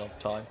a long, long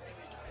time.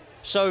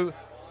 So,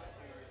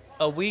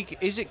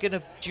 is it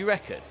gonna, do you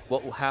reckon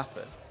what will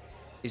happen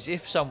is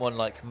if someone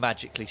like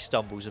magically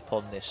stumbles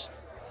upon this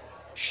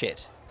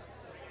shit,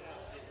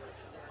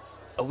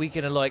 are we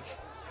gonna like,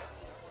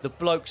 the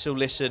blokes will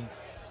listen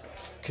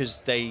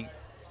because they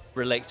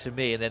relate to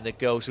me and then the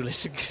girls will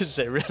listen because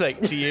they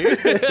relate to you?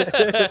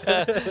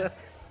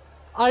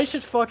 I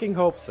should fucking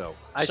hope so.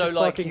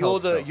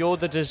 You're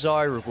the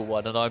desirable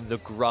one, and I'm the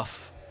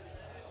gruff,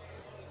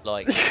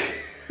 like,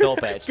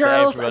 knobhead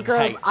girls, that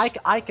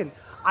everyone hates.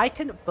 I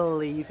can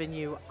believe in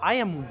you. I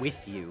am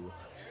with you.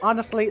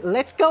 Honestly,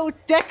 let's go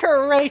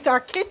decorate our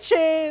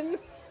kitchen.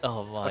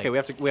 Oh my! Okay, we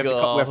have to cut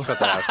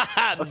that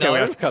out. Okay, we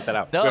have to cut that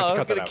out. No,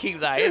 I'm gonna keep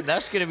that in.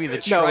 That's gonna be the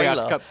trailer. No, we have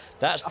to cut.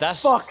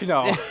 That's fuck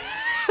no.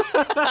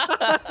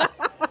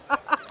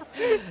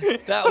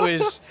 That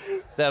was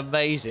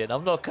amazing.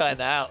 I'm not cutting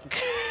that out.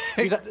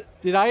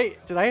 Did I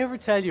ever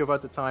tell you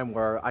about the time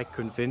where I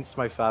convinced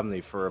my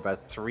family for about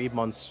 3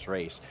 months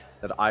straight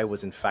that I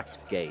was in fact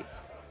gay?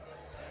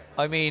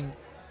 I mean,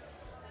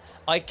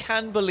 I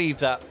can believe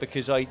that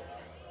because I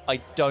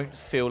don't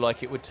feel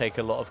like it would take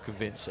a lot of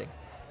convincing.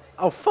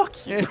 Oh,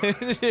 fuck you.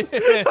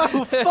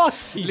 Oh, fuck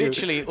you.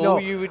 Literally, all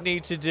you would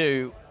need to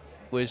do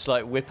was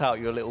like whip out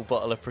your little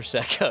bottle of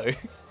Prosecco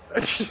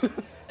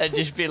and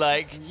just be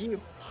like,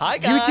 hi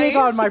guys. You dig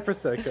on my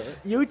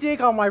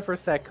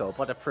Prosecco.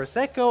 But a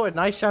Prosecco, a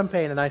nice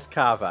champagne, a nice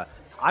cava.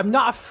 I'm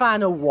not a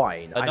fan of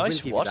wine. A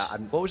nice what?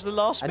 What was the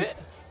last bit?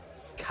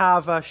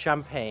 Cava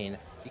champagne.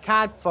 You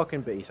can't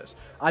fucking beat it.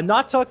 I'm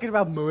not talking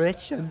about Moet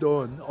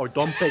Chandon or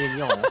Dom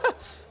Perignon.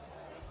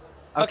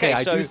 Okay,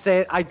 I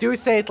do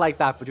say it like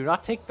that, but do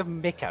not take the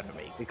mick out of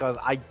me, because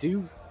I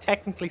do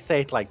technically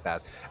say it like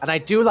that, and I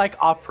do like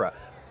opera.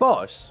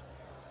 But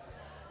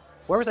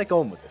where was I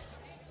going with this?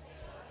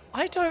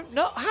 I don't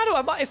know.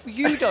 If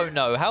you don't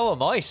know, how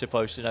am I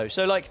supposed to know?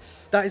 So, like,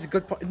 that is a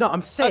good point. No,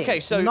 I'm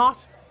saying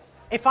not.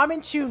 If I'm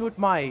in tune with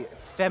my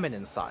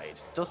feminine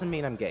side, doesn't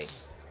mean I'm gay.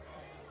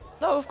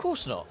 No, of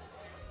course not.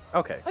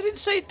 Okay. I didn't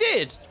say it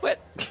did. What?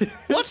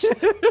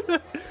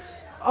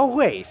 Oh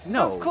wait,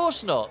 no. Of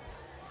course not,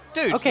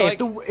 dude. Okay,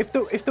 like...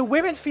 if the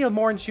women feel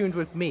more in tune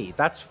with me,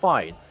 that's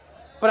fine,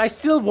 but I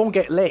still won't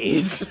get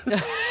laid.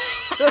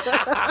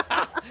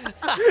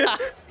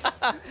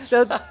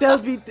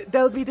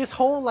 there'll be this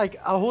whole a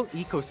whole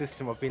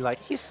ecosystem of being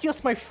like, he's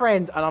just my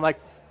friend, and I'm like,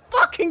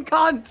 fucking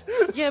cunt.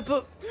 Yeah,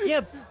 but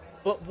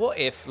what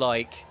if,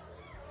 like,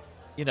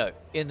 you know,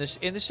 in the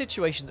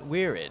situation that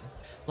we're in,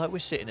 like, we're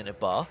sitting in a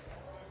bar,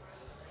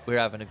 we're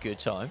having a good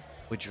time,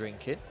 we're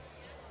drinking.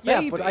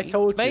 Yeah, but I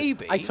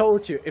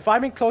told you, if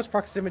I'm in close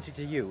proximity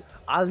to you,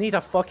 I'll need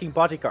a fucking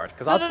bodyguard,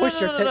 because I'll push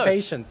your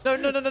patience.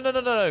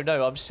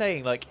 No. I'm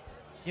saying, like,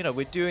 you know,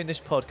 we're doing this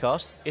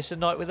podcast. It's a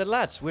night with the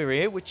lads. We're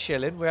here, we're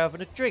chilling, we're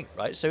having a drink,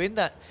 right? So in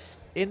that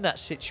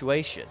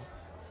situation,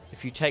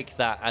 if you take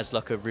that as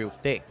like a real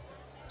thing,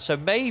 so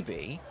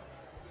maybe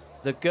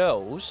the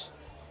girls,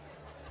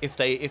 if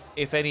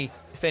any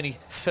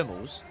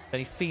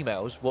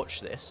females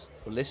watch this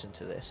or listen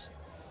to this,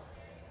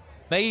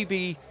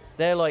 maybe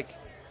they're like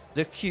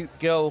the cute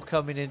girl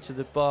coming into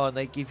the bar and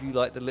they give you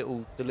like the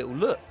little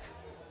look.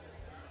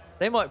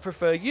 They might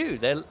prefer you.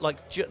 They're like,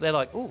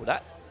 oh,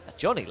 that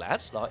Johnny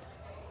lad, like,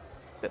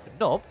 a bit of a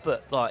knob,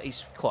 but like,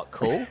 he's quite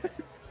cool.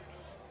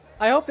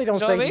 I hope they don't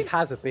say he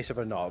has a bit of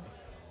a knob.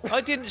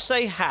 I didn't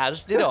say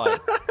has, did I?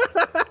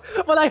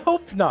 Well, I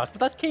hope not, but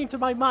that came to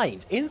my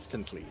mind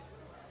instantly.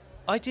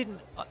 I didn't.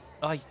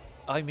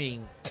 I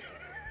mean,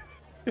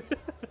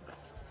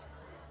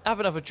 have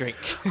another drink.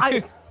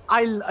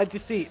 I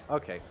just see.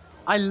 Okay,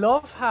 I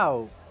love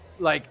how,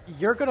 like,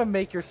 you're gonna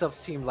make yourself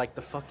seem like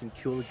the fucking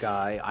cool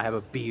guy. I have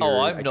a beer.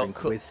 Oh, I'm not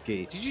cool.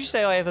 Whiskey. Did you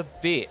say I have a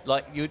beer?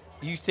 Like,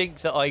 you think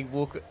that I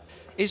walk?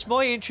 Is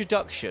my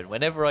introduction,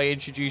 whenever I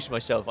introduce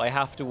myself, I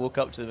have to walk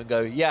up to them and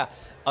go, "Yeah,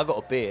 I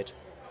got a beard."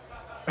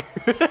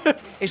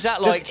 Is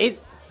that like?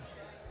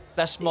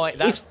 That's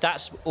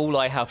all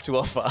I have to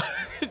offer.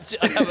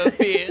 I have a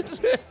beard.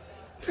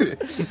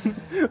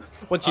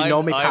 Once you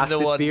know me past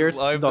this beard,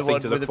 I'm nothing the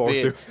one to with look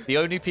forward to. The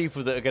only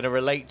people that are going to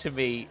relate to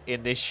me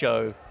in this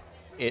show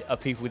are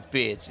people with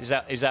beards. Is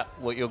that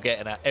what you're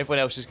getting at? Everyone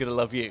else is going to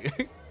love you.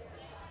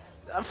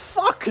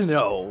 Fuck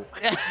no.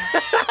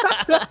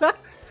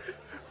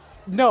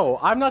 No,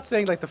 I'm not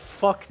saying like the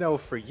fuck no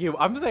for you.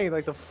 I'm saying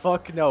like the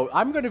fuck no.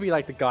 I'm going to be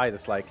like the guy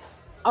that's like,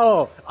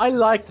 oh, I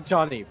liked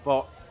Johnny,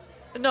 but...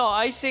 No,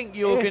 I think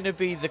you're going to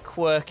be the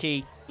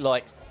quirky,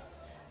 like...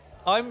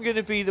 I'm going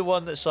to be the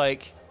one that's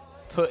like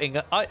putting...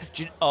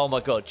 oh my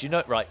god, do you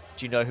know... Right,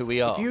 do you know who we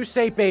are? If you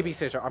say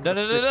babysitter, I'm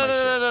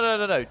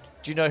No.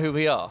 Do you know who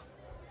we are?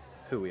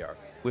 Who we are?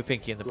 We're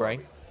Pinky and the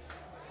Brain.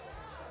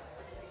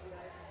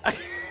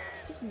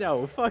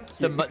 No, fuck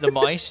you. The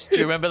mice. Do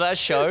you remember that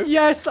show?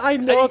 Yes, I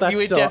know that show.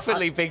 You were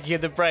definitely Pinky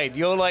and the Brain.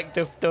 You're like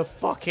the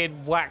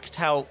fucking whacked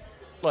out,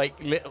 like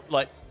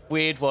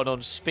weird one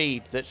on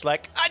Speed that's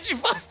like, I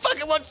just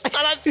fucking want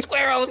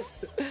squirrels.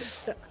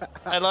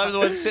 And I'm the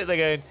one sitting there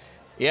going,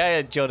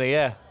 yeah, Johnny,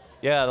 yeah,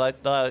 I like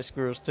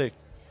squirrels too.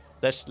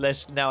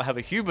 Let's now have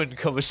a human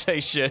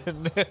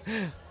conversation.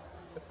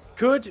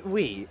 Could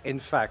we,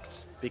 in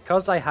fact,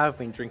 because I have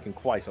been drinking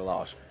quite a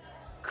lot,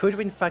 could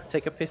we in fact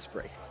take a piss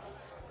break?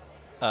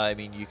 I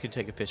mean, you can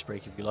take a piss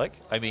break if you like.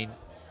 I mean,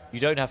 you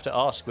don't have to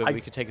ask whether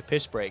we could take a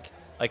piss break.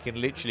 I can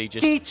literally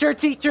just...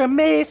 Teacher,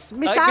 Miss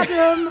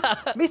Adam,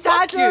 Miss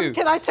Adam,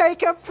 can I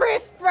take a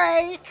piss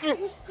break?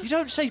 You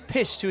don't say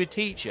piss to a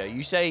teacher.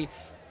 You say,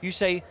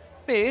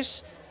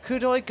 Miss,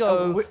 could I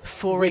go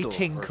for a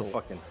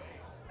tinkle?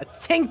 A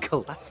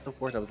tinkle, that's the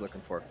word I was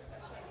looking for.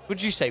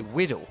 Would you say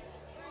whittle?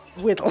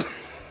 Whittle.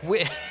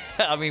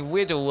 I mean,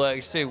 whittle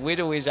works too.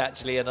 Whittle is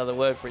actually another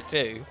word for it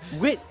too.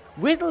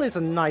 Whittle is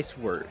a nice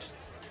word.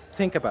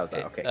 Think about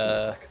that. Okay, give me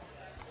a second.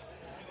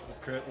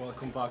 Okay,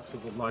 welcome back to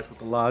the Night with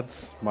the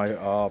Lads. My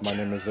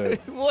name is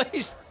What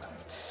is?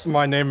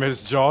 My name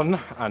is John,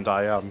 and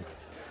I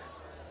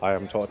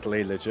am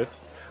totally legit.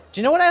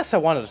 Do you know what else I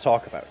wanted to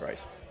talk about? Right.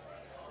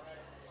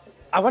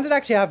 I wanted to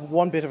actually have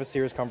one bit of a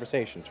serious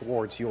conversation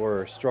towards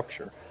your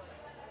structure,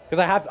 because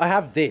I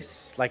have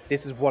this. Like,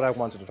 this is what I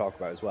wanted to talk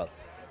about as well.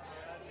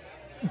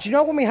 Do you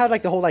know when we had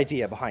like the whole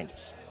idea behind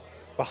it,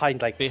 behind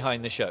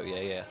the show?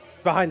 Yeah.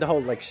 Behind the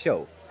whole like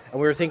show, and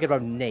we were thinking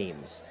about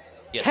names.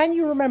 Yes. Can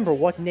you remember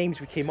what names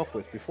we came up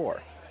with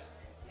before?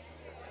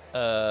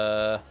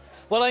 Well,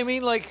 I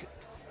mean, like,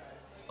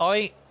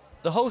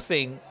 the whole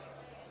thing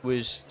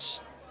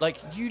was like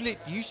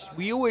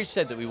we always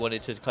said that we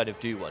wanted to kind of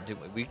do one,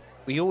 didn't we?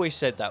 We always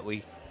said that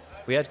we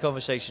had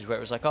conversations where it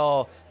was like,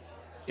 oh,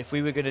 if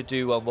we were going to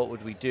do one, what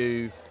would we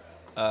do?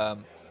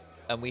 And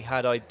we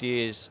had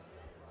ideas.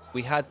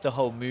 We had the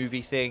whole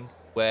movie thing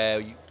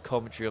where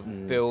commentary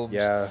on films.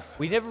 Yeah.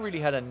 We never really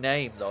had a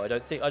name though. I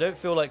don't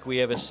feel like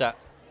we ever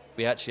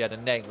we actually had a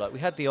name. Like we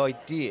had the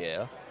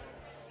idea.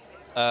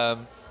 I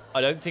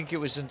don't think it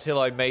was until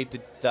I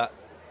made that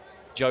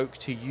joke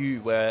to you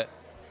where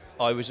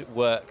I was at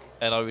work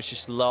and I was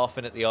just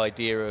laughing at the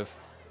idea of,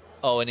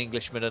 oh, an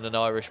Englishman and an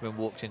Irishman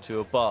walked into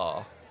a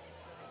bar,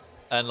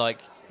 and like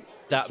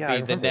that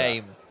be the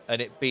name,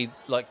 and it be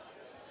like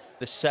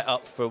the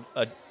setup for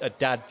a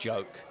dad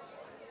joke,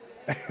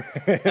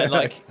 and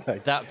like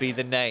that be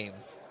the name,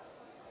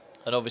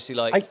 and obviously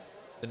like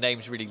the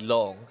name's really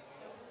long,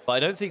 but I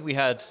don't think we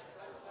had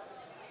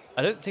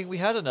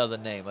another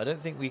name. I don't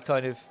think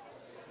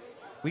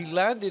we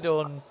landed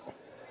on.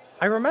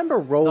 I remember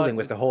rolling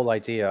with the whole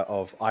idea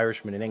of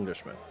Irishman and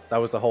Englishman. That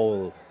was the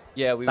whole.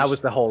 Yeah, that was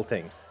the whole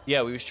thing.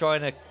 Yeah, we was trying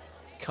to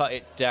cut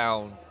it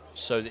down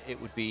so that it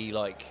would be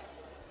like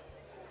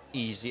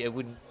easy. It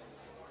wouldn't,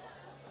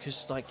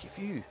 because like if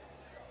you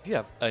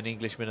have an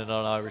Englishman and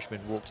an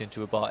Irishman walked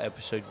into a bar,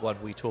 episode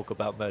 1, we talk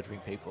about murdering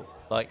people.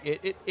 Like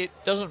it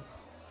doesn't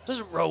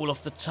roll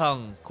off the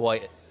tongue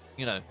quite,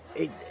 you know.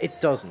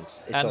 It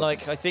doesn't.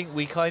 Like I think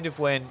we kind of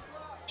went.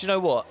 Do you know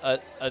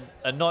what?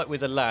 A night with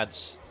the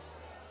lads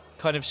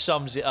kind of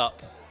sums it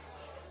up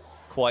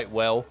quite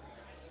well.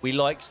 We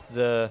liked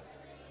the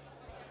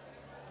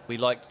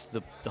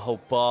whole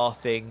bar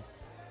thing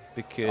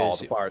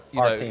because the bar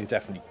thing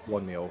definitely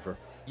won me over.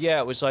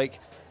 Yeah, it was like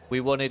we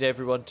wanted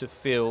everyone to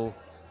feel.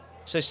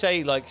 So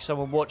say like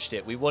someone watched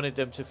it, we wanted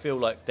them to feel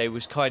like they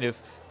was kind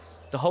of.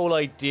 The whole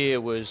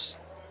idea was,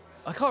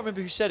 I can't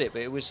remember who said it,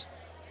 but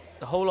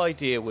the whole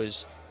idea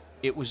was,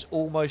 it was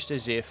almost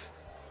as if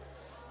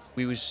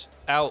we was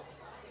out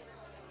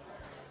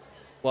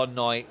one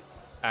night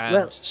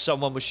and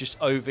someone was just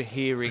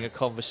overhearing a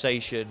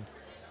conversation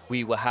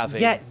we were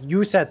having. Yeah,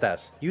 you said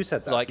that.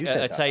 Like you at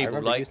said a that.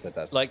 table, like, you said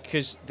that. Like,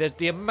 because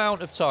the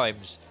amount of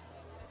times,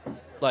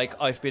 like,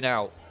 I've been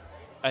out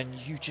and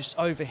you just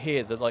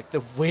overhear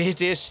the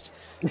weirdest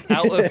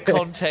out of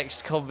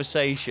context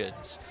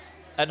conversations,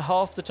 and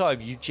half the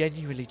time you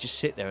genuinely just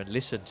sit there and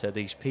listen to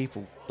these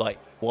people like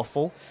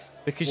waffle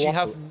because you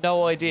have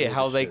no idea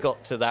how they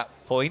got to that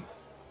point.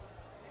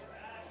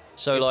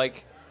 So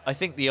like, I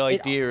think the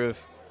idea of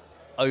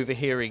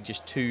overhearing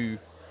just two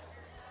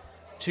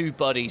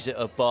buddies at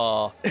a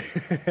bar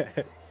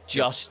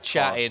just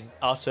chatting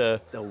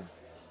utter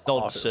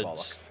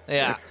nonsense.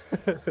 Yeah.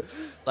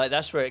 Like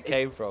that's where it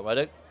came from. I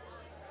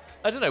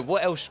don't know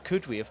what else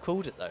could we have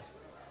called it though.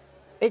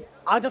 It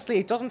honestly,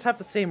 it doesn't have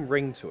the same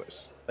ring to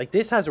it. Like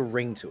this has a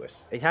ring to it.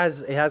 It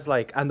has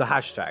like, and the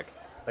hashtag.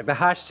 Like the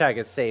hashtag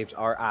has saved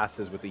our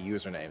asses with the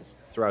usernames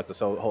throughout the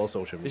whole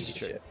social media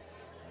shit.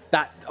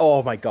 That,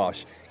 oh my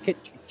gosh.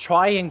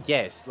 Try and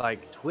guess,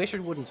 like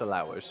Twitter wouldn't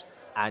allow it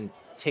and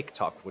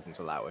TikTok wouldn't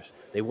allow it.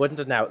 They wouldn't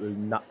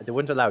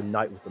allow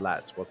Night with the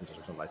Lads, wasn't it, or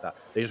something like that.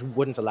 They just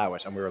wouldn't allow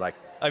it, and we were like,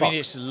 fuck. I mean,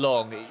 it's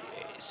long.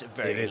 It's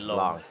very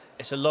long.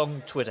 It's a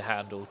long Twitter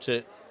handle.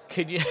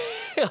 Can you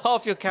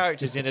half your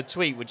characters in a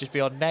tweet would just be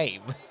our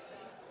name.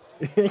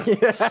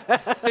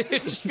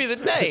 It'd just be the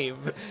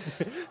name.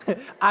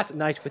 At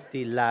Night with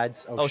the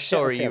Lads. Oh shit,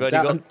 sorry,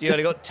 okay, you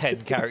only got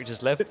 10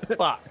 characters left.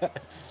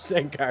 But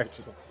 10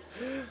 characters.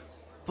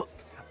 But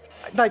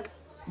like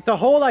the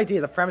whole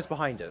idea, the premise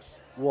behind it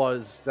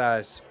was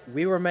that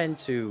we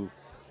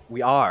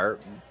are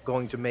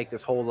going to make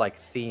this whole like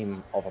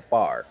theme of a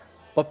bar.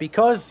 But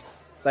because,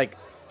 like,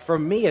 for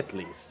me at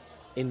least,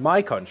 in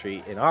my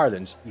country, in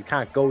Ireland, you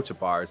can't go to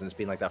bars, and it's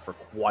been like that for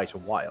quite a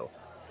while.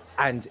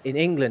 And in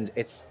England,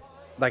 it's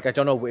like, I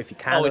don't know if you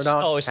can or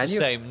not. Oh, it's the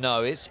same.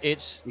 No, it's.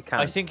 You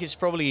can't. I think it's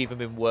probably even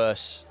been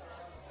worse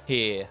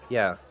here.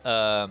 Yeah.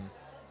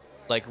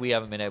 Like we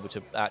haven't been able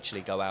to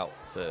actually go out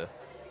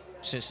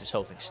since this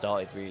whole thing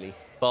started. Really,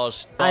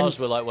 bars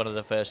were like one of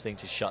the first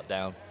things to shut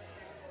down.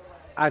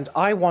 And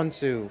I want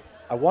to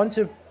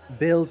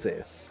build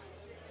this.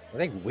 I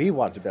think we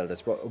want to build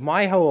this, but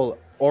my whole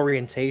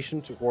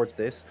orientation towards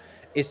this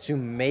is to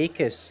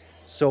make it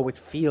so it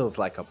feels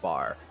like a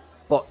bar.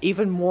 But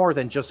even more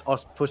than just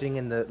us putting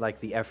in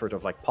the effort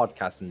of like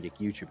podcasts and like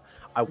YouTube,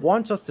 I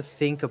want us to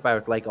think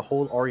about like a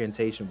whole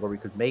orientation where we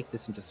could make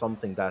this into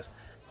something that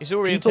is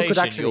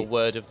orientation your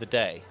word of the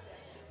day.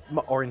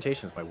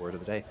 Orientation is my word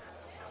of the day.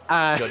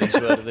 Johnny's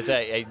word of the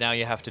day. Hey, now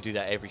you have to do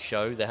that every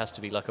show. There has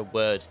to be like a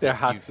word. There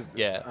has to.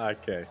 Yeah.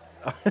 Okay.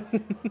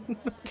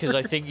 Because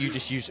I think you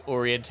just used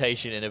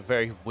orientation in a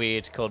very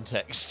weird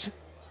context.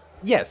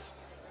 Yes.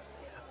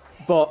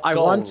 But I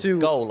want to.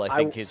 Goal, I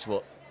think, is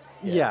what.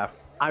 Yeah.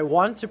 I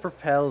want to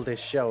propel this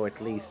show at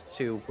least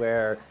to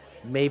where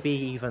maybe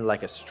even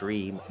like a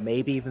stream,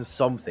 maybe even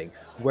something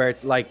where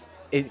it's like,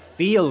 it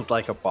feels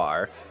like a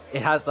bar.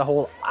 It has the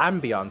whole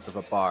ambience of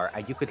a bar,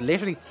 and you could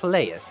literally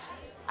play it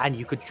and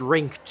you could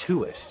drink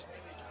to it.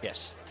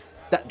 Yes.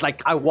 That,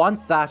 like, I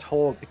want that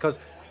whole, because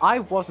I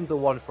wasn't the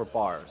one for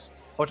bars,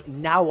 but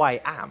now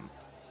I am,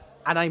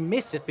 and I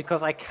miss it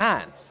because I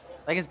can't.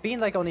 Like, it's been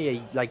like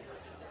only 3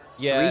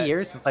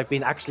 years since I've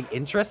been actually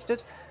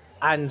interested,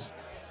 and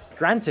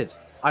granted,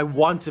 I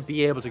want to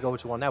be able to go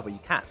to one now, but you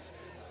can't.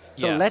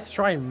 So let's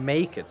try and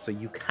make it so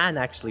you can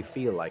actually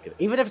feel like it,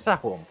 even if it's at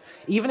home,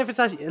 even if it's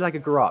at like a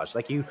garage.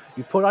 Like you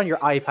put on your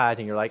iPad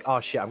and you're like,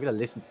 oh shit, I'm gonna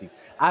listen to these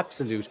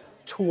absolute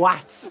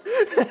twats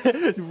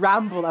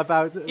ramble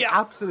about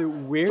absolute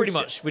weird. Pretty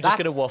much, we're just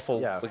gonna waffle.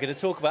 Yeah. We're gonna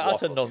talk about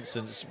utter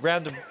nonsense,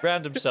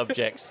 random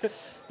subjects.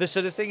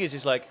 So the thing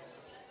is like,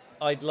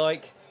 I'd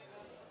like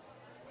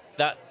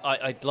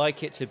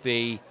it to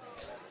be.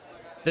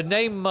 The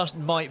name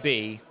might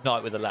be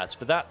Night with the Lads,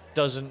 but that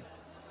doesn't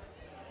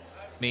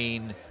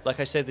mean, like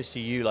I said this to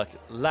you, like,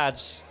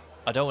 lads,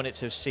 I don't want it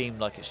to seem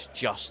like it's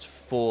just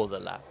for the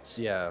lads.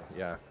 Yeah.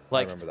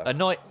 Like, I remember that. a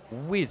night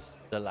with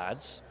the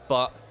lads,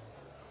 but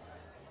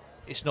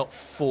it's not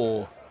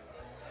for,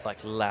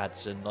 like,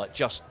 lads and, like,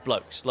 just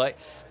blokes. Like,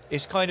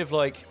 it's kind of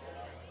like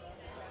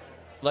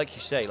you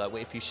say, like,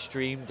 if you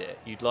streamed it,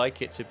 you'd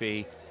like it to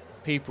be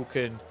people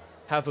can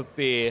have a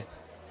beer,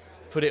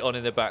 put it on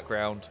in the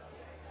background,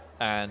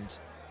 and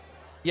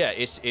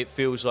it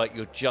feels like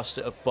you're just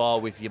at a bar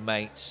with your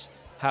mates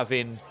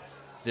having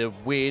the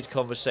weird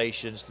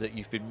conversations that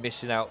you've been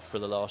missing out for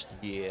the last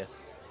year.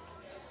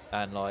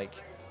 And like,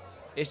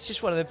 it's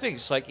just one of them things.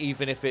 It's like,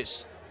 even if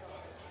it's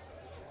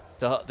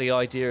the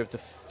idea of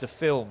the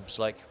films,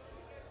 like,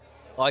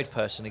 I'd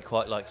personally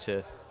quite like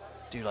to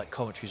do like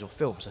commentaries on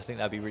films. I think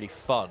that'd be really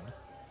fun,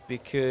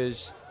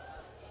 because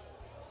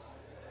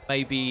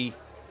maybe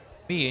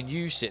me and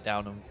you sit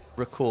down and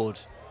record,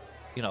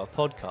 you know, a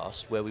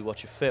podcast where we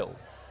watch a film,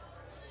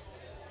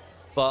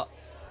 but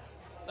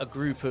a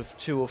group of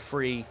 2 or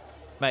 3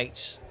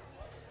 mates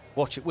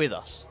watch it with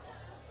us,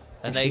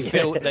 and they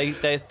feel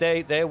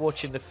they're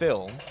watching the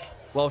film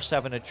whilst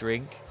having a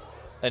drink,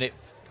 and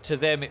to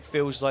them it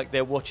feels like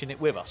they're watching it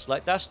with us.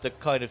 Like, that's the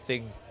kind of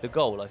thing, the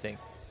goal. I think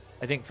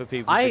for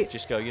people to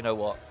just go, you know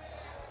what,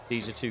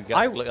 these are 2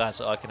 lads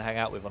that I can hang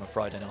out with on a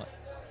Friday night.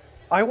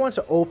 I want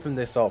to open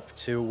this up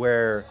to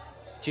where,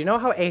 do you know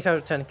how 8 out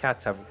of 10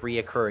 cats have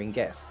reoccurring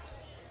guests?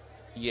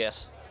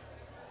 Yes.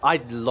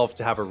 I'd love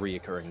to have a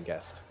reoccurring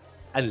guest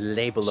and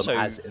label them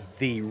as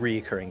the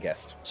reoccurring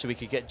guest. So we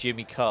could get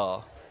Jimmy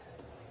Carr.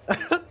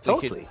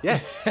 Totally,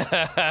 yes.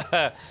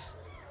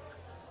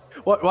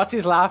 What's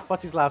his laugh? No,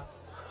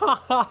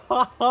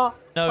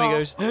 he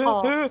goes. He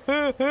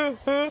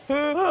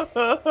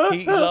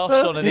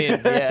laughs on and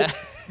in. Yeah.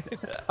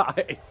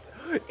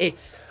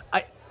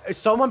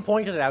 Someone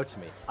pointed it out to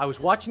me. I was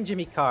watching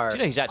Jimmy Carr. Do you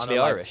know he's actually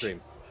on a Irish? live stream.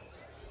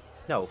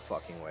 No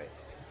fucking way.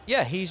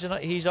 Yeah, he's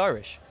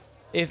Irish.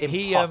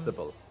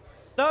 Impossible.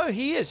 No,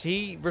 he is.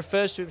 He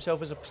refers to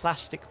himself as a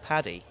plastic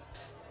paddy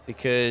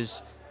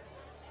because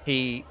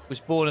he was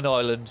born in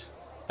Ireland.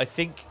 I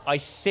think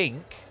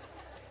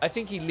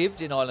he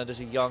lived in Ireland as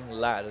a young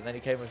lad, and then he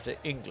came over to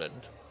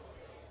England.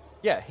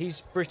 Yeah,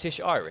 he's British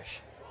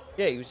Irish.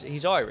 Yeah,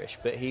 he's Irish,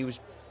 but he was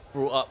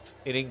brought up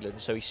in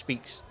England, so he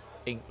speaks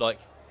like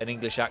an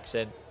English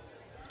accent,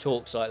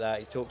 talks like that.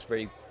 He talks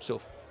very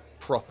sort of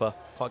proper,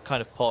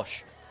 kind of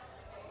posh.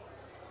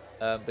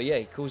 But yeah,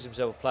 he calls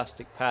himself a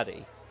plastic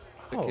paddy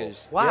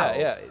because wow.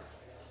 Yeah.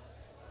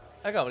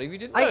 I can't believe you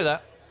didn't know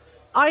that.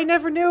 I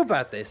never knew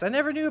about this. I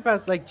never knew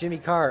about like Jimmy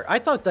Carr. I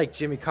thought like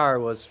Jimmy Carr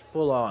was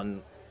full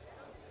on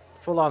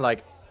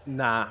like,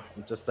 nah,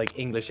 just like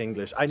English.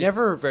 I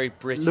never very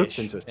British. Looked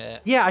into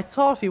it. Yeah, I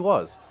thought he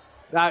was.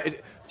 Do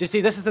you see?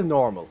 This is the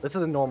normal. This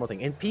is a normal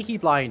thing. In Peaky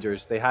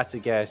Blinders, they had to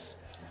get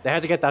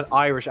that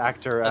Irish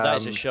actor. That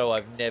is a show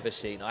I've never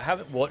seen. I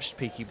haven't watched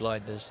Peaky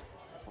Blinders.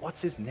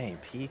 What's his name?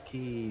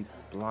 Peaky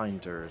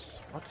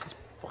Blinders.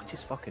 What's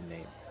his fucking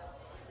name?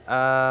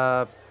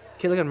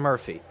 Cillian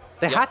Murphy.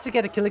 They had to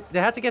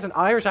get an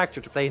Irish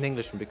actor to play an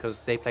Englishman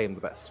because they play him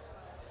the best.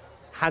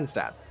 Hands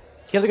down.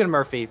 Cillian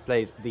Murphy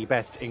plays the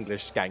best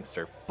English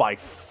gangster by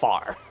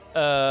far.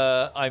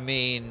 I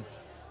mean,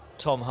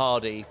 Tom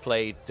Hardy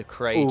played the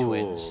Cray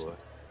twins.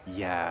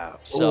 Yeah.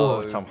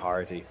 So Tom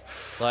Hardy.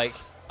 Like,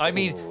 I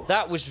mean,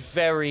 that was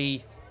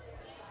very.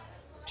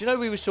 Do you know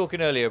we was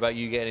talking earlier about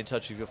you getting in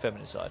touch with your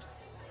feminine side?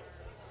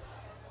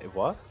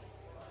 What?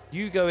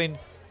 You going,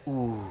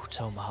 ooh,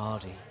 Tom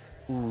Hardy.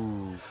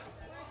 Ooh.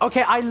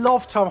 Okay, I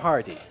love Tom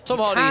Hardy. Tom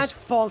Hardy's. Can't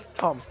fault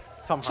Tom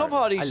Hardy. Tom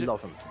Hardy's. I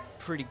love him.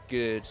 Pretty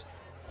good.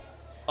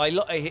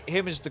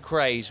 Him as the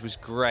Craze was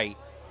great,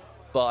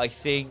 but I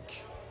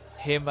think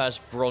him as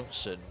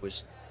Bronson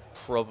was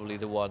probably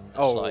the one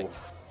that's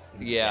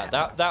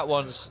that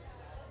one's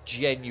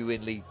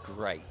genuinely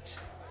great.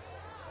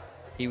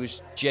 He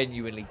was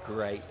genuinely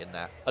great in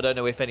that. I don't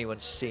know if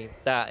anyone's seen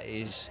that.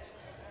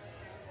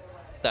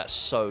 That's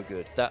so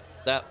good.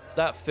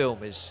 That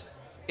film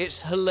it's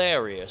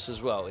hilarious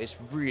as well. It's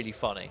really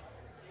funny.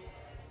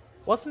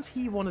 Wasn't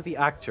he one of the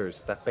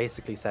actors that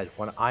basically said,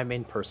 when I'm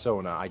in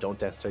Persona, I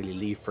don't necessarily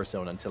leave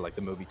Persona until like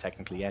the movie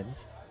technically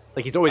ends?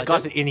 Like, he's always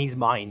got it in his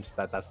mind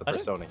that that's the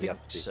persona he has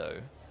to be. So,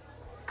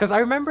 Because I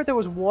remember there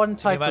was one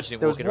type. Can you imagine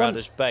him walking around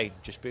as Bane,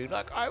 just being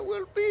like, "I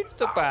will beat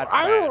the bad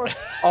man."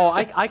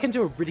 I can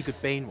do a really good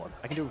Bane one.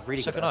 I can do a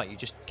really so good. So can I. You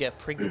just get a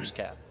Pringles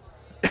can.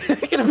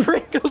 Get a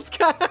Pringles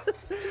can.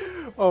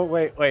 Oh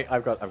wait,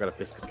 I've got a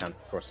biscuit can.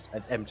 Of course,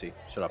 it's empty.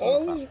 Shut up. I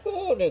was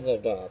born in the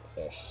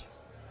darkness.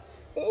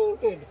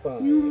 Molded by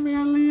You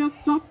merely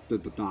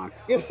adopted the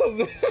darkness.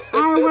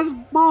 I was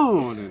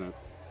born in it.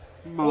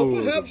 Well,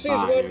 perhaps he's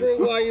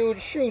wondering why you would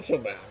shoot a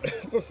man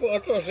before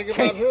tossing him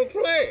out of a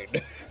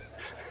plane.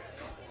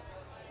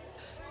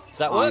 Does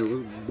that work? I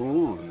was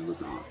born in the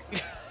dark.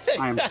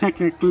 I am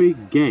technically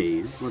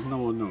gay, but no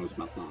one knows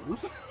about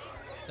that.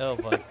 Oh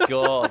my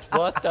god,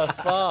 what the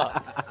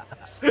fuck?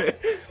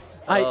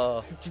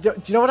 Do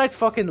you know what I'd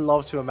fucking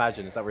love to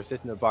imagine is that we're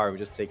sitting in a bar and we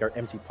just take our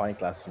empty pint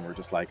glass and we're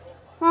just like,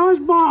 I was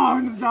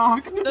born in the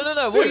dark.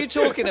 No, what are you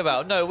talking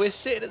about? No, we're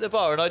sitting at the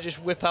bar and I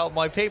just whip out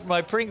my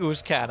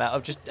Pringles can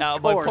out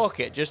of my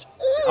pocket, just...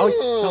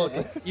 Oh,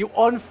 totally. You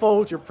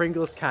unfold your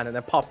Pringles can and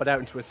then pop it out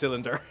into a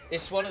cylinder.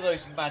 It's one of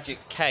those magic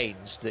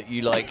canes that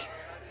you, like,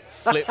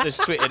 flip the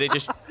switch and it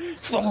just...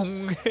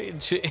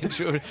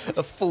 into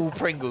a full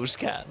Pringles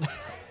can.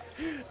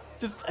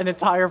 Just an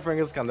entire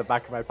Pringles can in the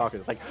back of my pocket.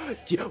 It's like,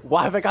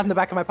 what have I got in the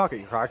back of my pocket?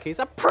 Your car keys?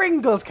 A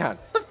Pringles can.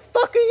 What the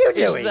fuck are you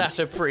doing? Is that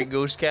a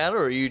Pringles can,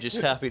 or are you just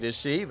happy to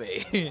see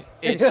me?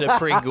 It's a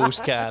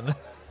Pringles can.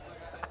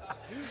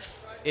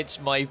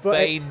 It's my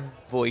Bane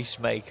voice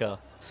maker.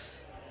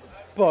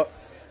 But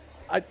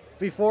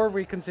before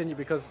we continue,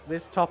 because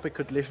this topic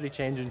could literally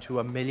change into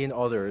a million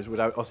others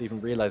without us even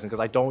realizing, because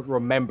I don't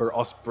remember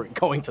us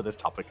going to this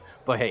topic.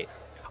 But hey,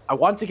 I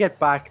want to get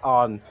back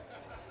on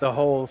the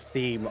whole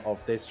theme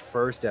of this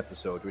first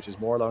episode, which is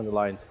more along the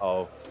lines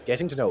of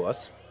getting to know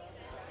us,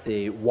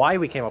 the why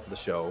we came up with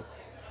the show,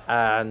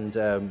 and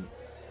do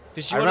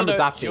you want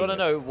to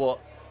know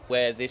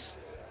where this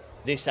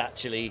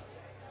actually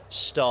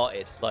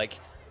started? Like,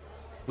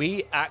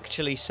 we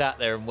actually sat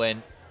there and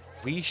went,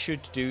 we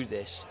should do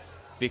this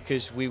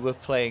because we were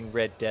playing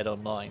Red Dead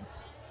Online,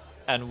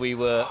 and we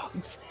were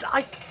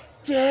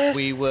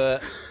we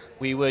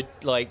were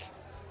like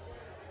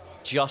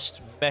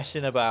just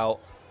messing about,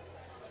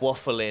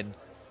 waffling,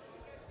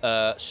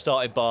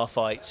 starting bar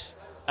fights,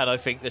 and I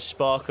think the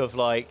spark of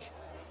like,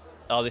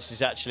 oh, this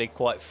is actually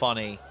quite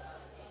funny,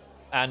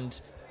 and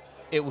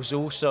it was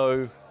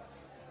also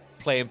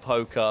playing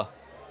poker,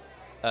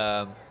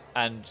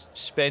 and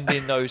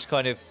spending those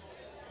kind of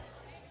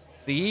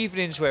the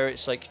evenings where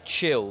it's like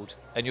chilled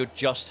and you're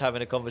just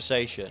having a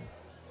conversation,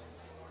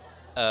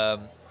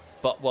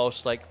 but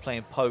whilst like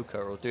playing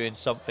poker or doing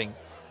something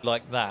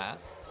like that,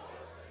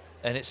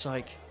 and it's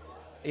like,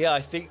 yeah,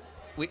 I think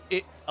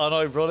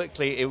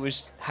unironically, it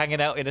was hanging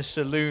out in a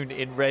saloon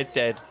in Red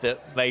Dead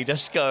that made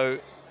us go,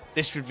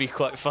 this would be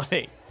quite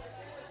funny.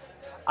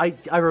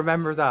 I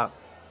remember that,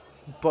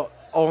 but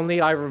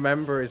only I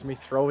remember is me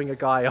throwing a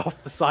guy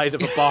off the side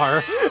of a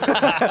bar.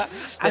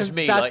 That's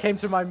me. That came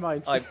to my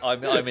mind.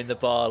 I'm in the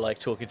bar, like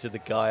talking to the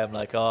guy. I'm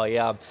like, oh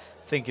yeah, I'm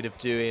thinking of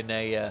doing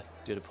a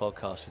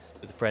podcast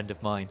with a friend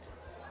of mine.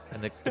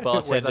 And the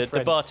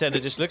bartender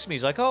just looks at me.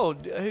 He's like, "Oh,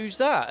 who's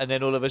that?" And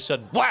then all of a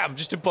sudden, wham!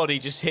 Just a body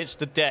just hits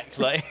the deck.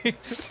 Like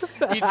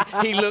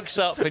he looks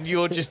up, and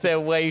you're just there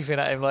waving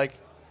at him, like,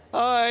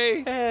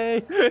 "Hi,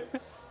 hey,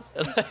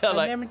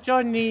 my name is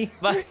Johnny.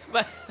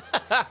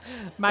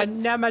 My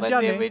name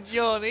is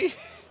Johnny."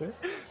 Do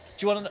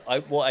you want to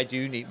know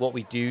what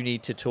we do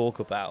need to talk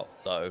about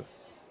though?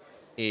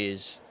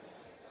 Is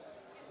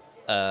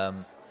a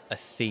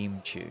theme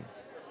tune.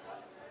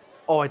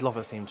 Oh, I'd love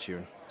a theme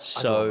tune.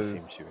 So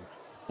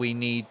we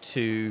need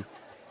to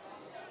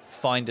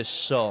find a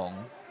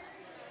song,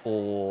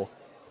 or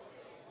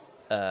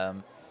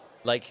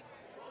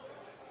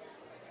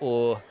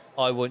or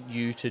I want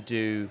you to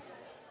do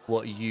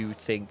what you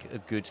think a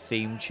good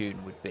theme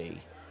tune would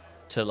be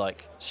to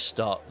like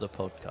start the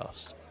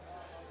podcast.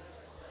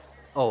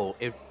 Oh,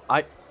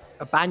 a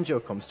banjo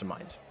comes to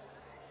mind.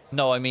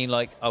 No, I mean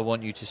like I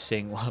want you to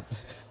sing one.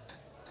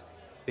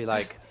 Be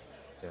like,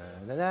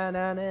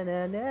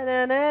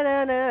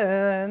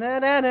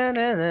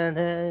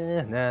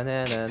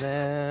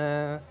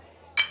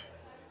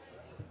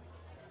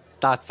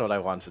 that's what I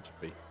want it to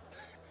be.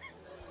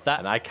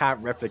 And I can't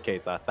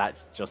replicate that.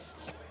 That's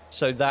just...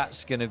 So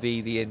that's going to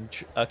be the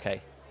intro.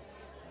 Okay.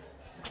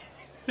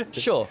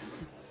 Sure.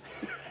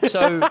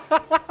 So...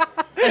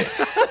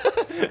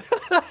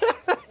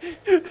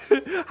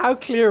 How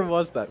clear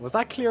was that? Was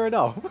that clear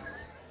enough?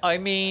 I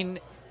mean,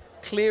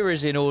 clear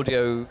as in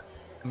audio,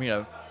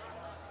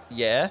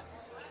 yeah.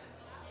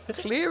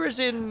 Clear as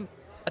in,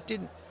 I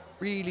didn't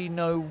really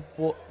know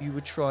what you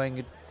were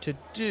trying to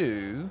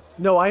do.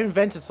 No, I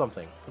invented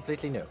something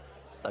completely new.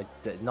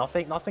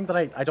 Nothing that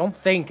I don't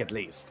think, at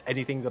least,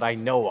 anything that I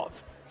know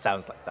of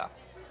sounds like that.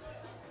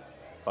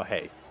 But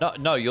hey.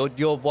 No, you're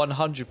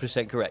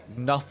 100% correct.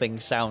 Nothing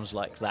sounds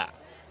like that.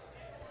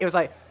 It was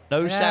like...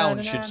 No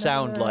sound should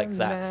sound like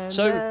that.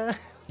 So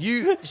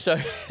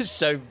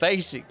so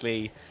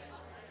basically,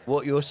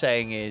 what you're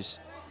saying is,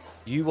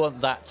 you want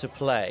that to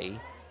play,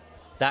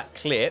 that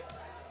clip,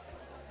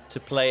 to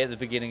play at the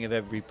beginning of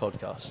every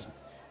podcast.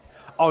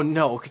 Oh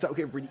no, because that would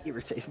get really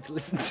irritating to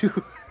listen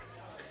to.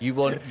 You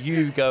want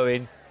you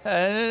going,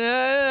 and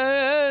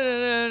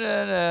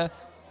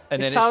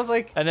then it sounds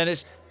like, and then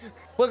it's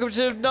welcome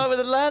to Night with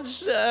the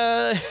Lads.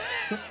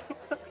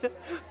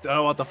 Don't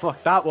know what the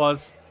fuck that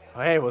was.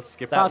 Hey, we'll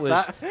skip past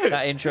that.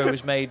 That intro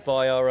was made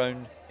by our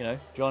own,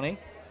 Johnny.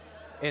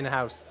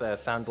 In-house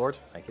soundboard.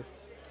 Thank you.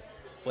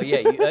 Well, yeah.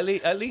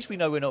 At least we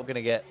know we're not going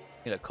to get,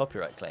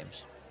 copyright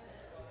claims.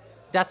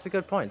 That's a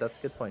good point.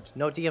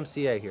 No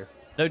DMCA here.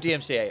 No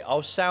DMCA.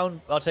 I'll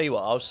tell you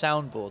what. I'll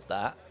soundboard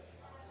that.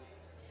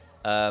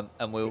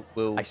 And we'll.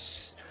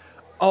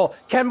 Oh,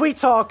 can we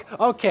talk?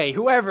 Okay,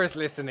 whoever's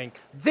listening,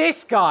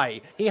 this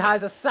guy, he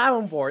has a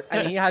soundboard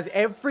and he has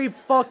every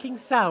fucking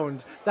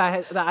sound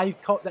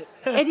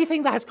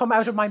anything that has come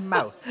out of my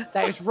mouth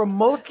that is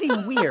remotely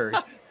weird.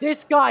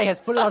 This guy has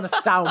put it on a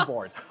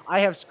soundboard. I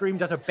have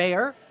screamed at a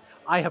bear.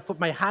 I have put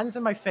my hands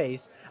in my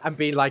face and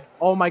been like,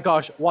 oh my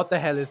gosh, what the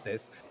hell is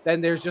this?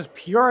 Then there's just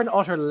pure and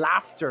utter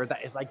laughter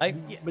that is like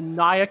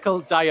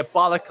maniacal,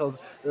 diabolical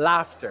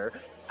laughter.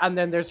 And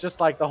then there's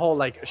just like the whole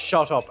like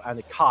shut up and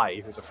a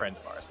Kai, who's a friend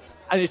of ours.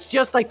 And it's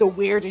just like the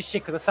weirdest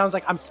shit because it sounds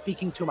like I'm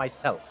speaking to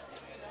myself.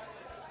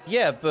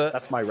 Yeah, but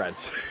that's my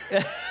rant.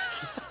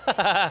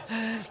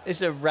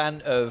 It's a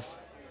rant of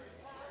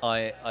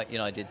I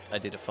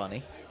did a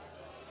funny.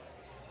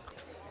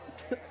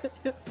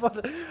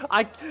 But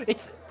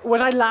it's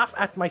when I laugh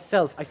at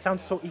myself, I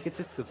sound so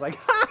egotistical. It's like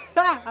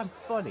I'm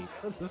funny.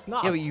 It's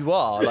not. Yeah, but you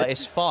are. Like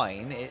it's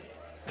fine.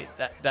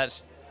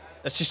 That's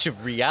just a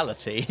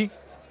reality.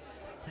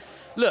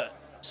 Look,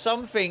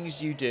 some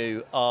things you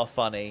do are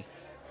funny,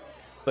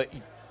 but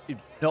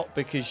not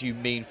because you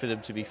mean for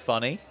them to be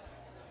funny.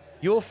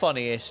 You're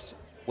funniest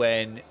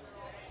when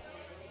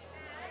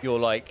you're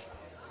like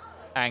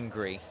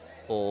angry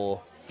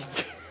or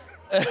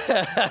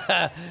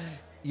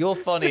you're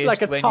funniest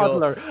like when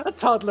toddler. A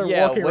toddler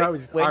walking around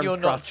with his when arms you're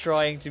crossed. not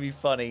trying to be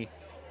funny.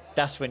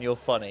 That's when you're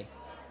funny.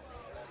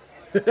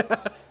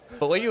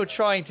 But when you're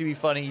trying to be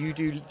funny, you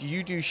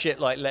do shit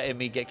like letting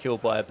me get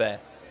killed by a bear.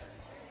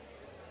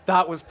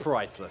 That was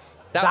priceless.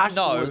 That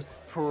was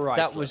priceless.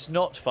 That was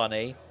not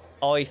funny.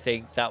 I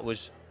think that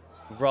was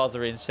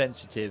rather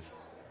insensitive,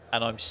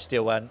 and I'm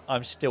still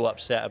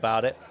upset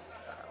about it.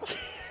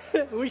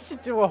 We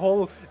should do a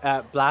whole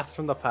blast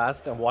from the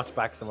past and watch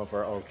back some of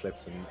our old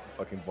clips and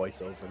fucking voice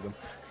over them.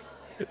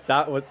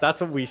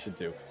 That's what we should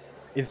do.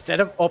 Instead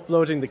of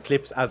uploading the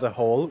clips as a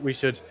whole, we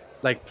should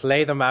like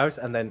play them out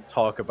and then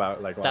talk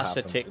about like what That's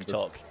happened. a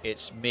TikTok.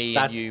 It's me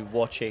and you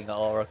watching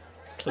our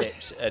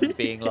clips and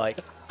being like,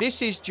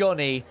 this is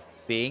Johnny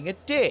being a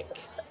dick.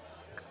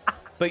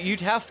 But you'd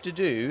have to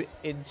do,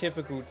 in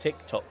typical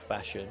TikTok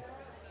fashion,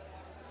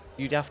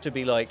 you'd have to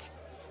be like,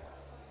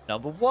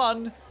 number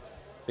one,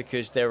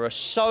 because there are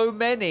so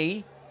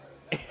many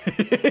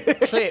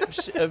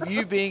clips of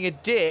you being a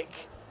dick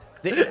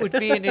that it would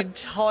be an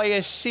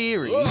entire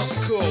series.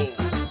 Last call.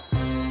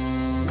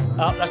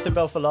 Oh, that's the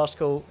bell for last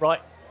call.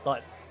 Right.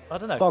 Like, I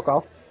don't know. Fuck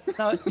off.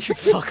 No,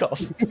 fuck off.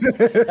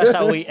 That's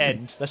how we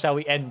end. That's how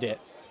we end it.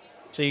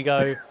 So you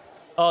go,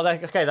 oh,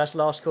 okay, that's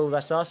last call.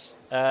 That's us.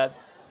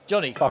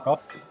 Johnny, fuck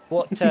off.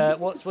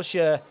 What's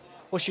your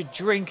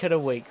drink of the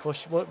week?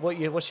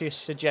 What's your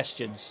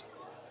suggestions?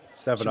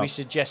 7 Should Up. we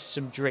suggest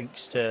some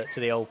drinks to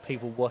the old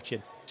people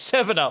watching?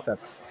 7 Up.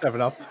 7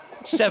 Up.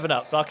 7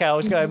 Up. Okay, I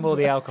was going more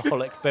the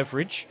alcoholic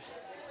beverage.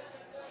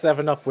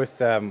 7 Up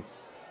with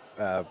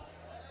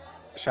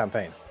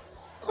champagne.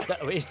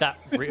 Is that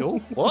real?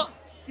 What?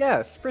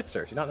 Yeah,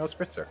 spritzer. Do you not know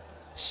spritzer?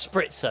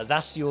 Spritzer.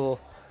 That's your.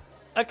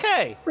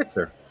 Okay.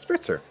 Spritzer.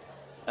 Spritzer's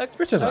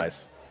Okay.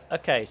 nice.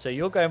 Okay, so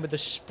you're going with the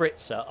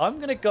spritzer. I'm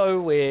going to go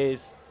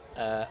with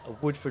a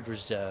Woodford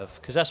Reserve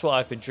because that's what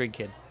I've been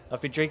drinking. I've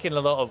been drinking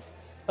a lot of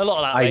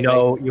that. I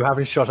know you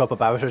haven't shut up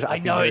about it. I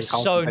know it's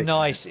so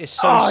nice. It's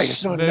so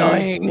smooth.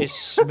 It's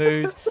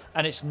smooth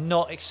and it's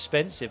not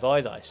expensive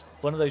either. It's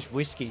one of those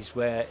whiskies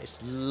where it's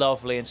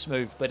lovely and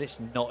smooth, but it's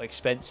not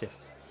expensive.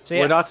 So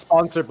yeah, we're not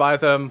sponsored by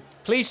them.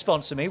 Please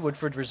sponsor me,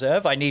 Woodford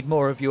Reserve. I need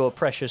more of your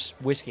precious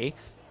whiskey.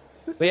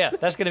 But yeah,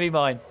 that's going to be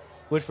mine.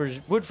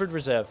 Woodford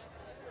Reserve.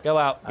 Go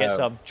out, get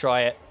some,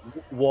 try it.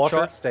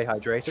 Water, stay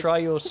hydrated. Try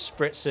your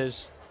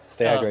spritzers.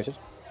 Stay hydrated.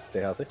 Stay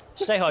healthy.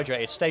 Stay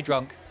hydrated. Stay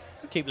drunk.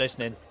 Keep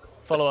listening.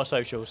 Follow our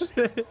socials.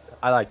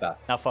 I like that.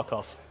 Now fuck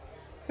off.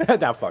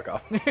 Now fuck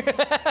off.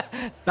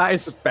 That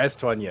is the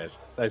best one yet.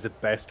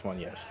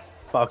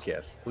 Fuck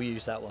yes. We'll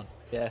use that one.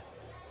 Yeah.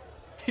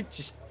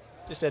 just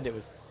end it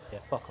with, yeah,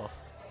 fuck off.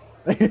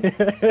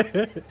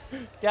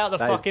 Get out the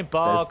fucking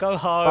bar, go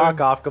home.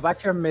 Fuck off, go back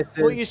to your missus.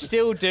 What are you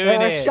still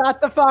doing here?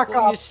 Shut the fuck up.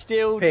 What are you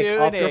still Pick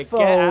doing up here? your phone,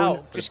 Get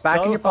out. Just back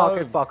go in your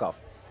pocket, home. fuck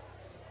off.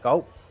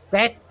 Go.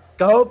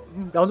 Go.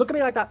 Don't look at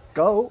me like that.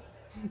 Go.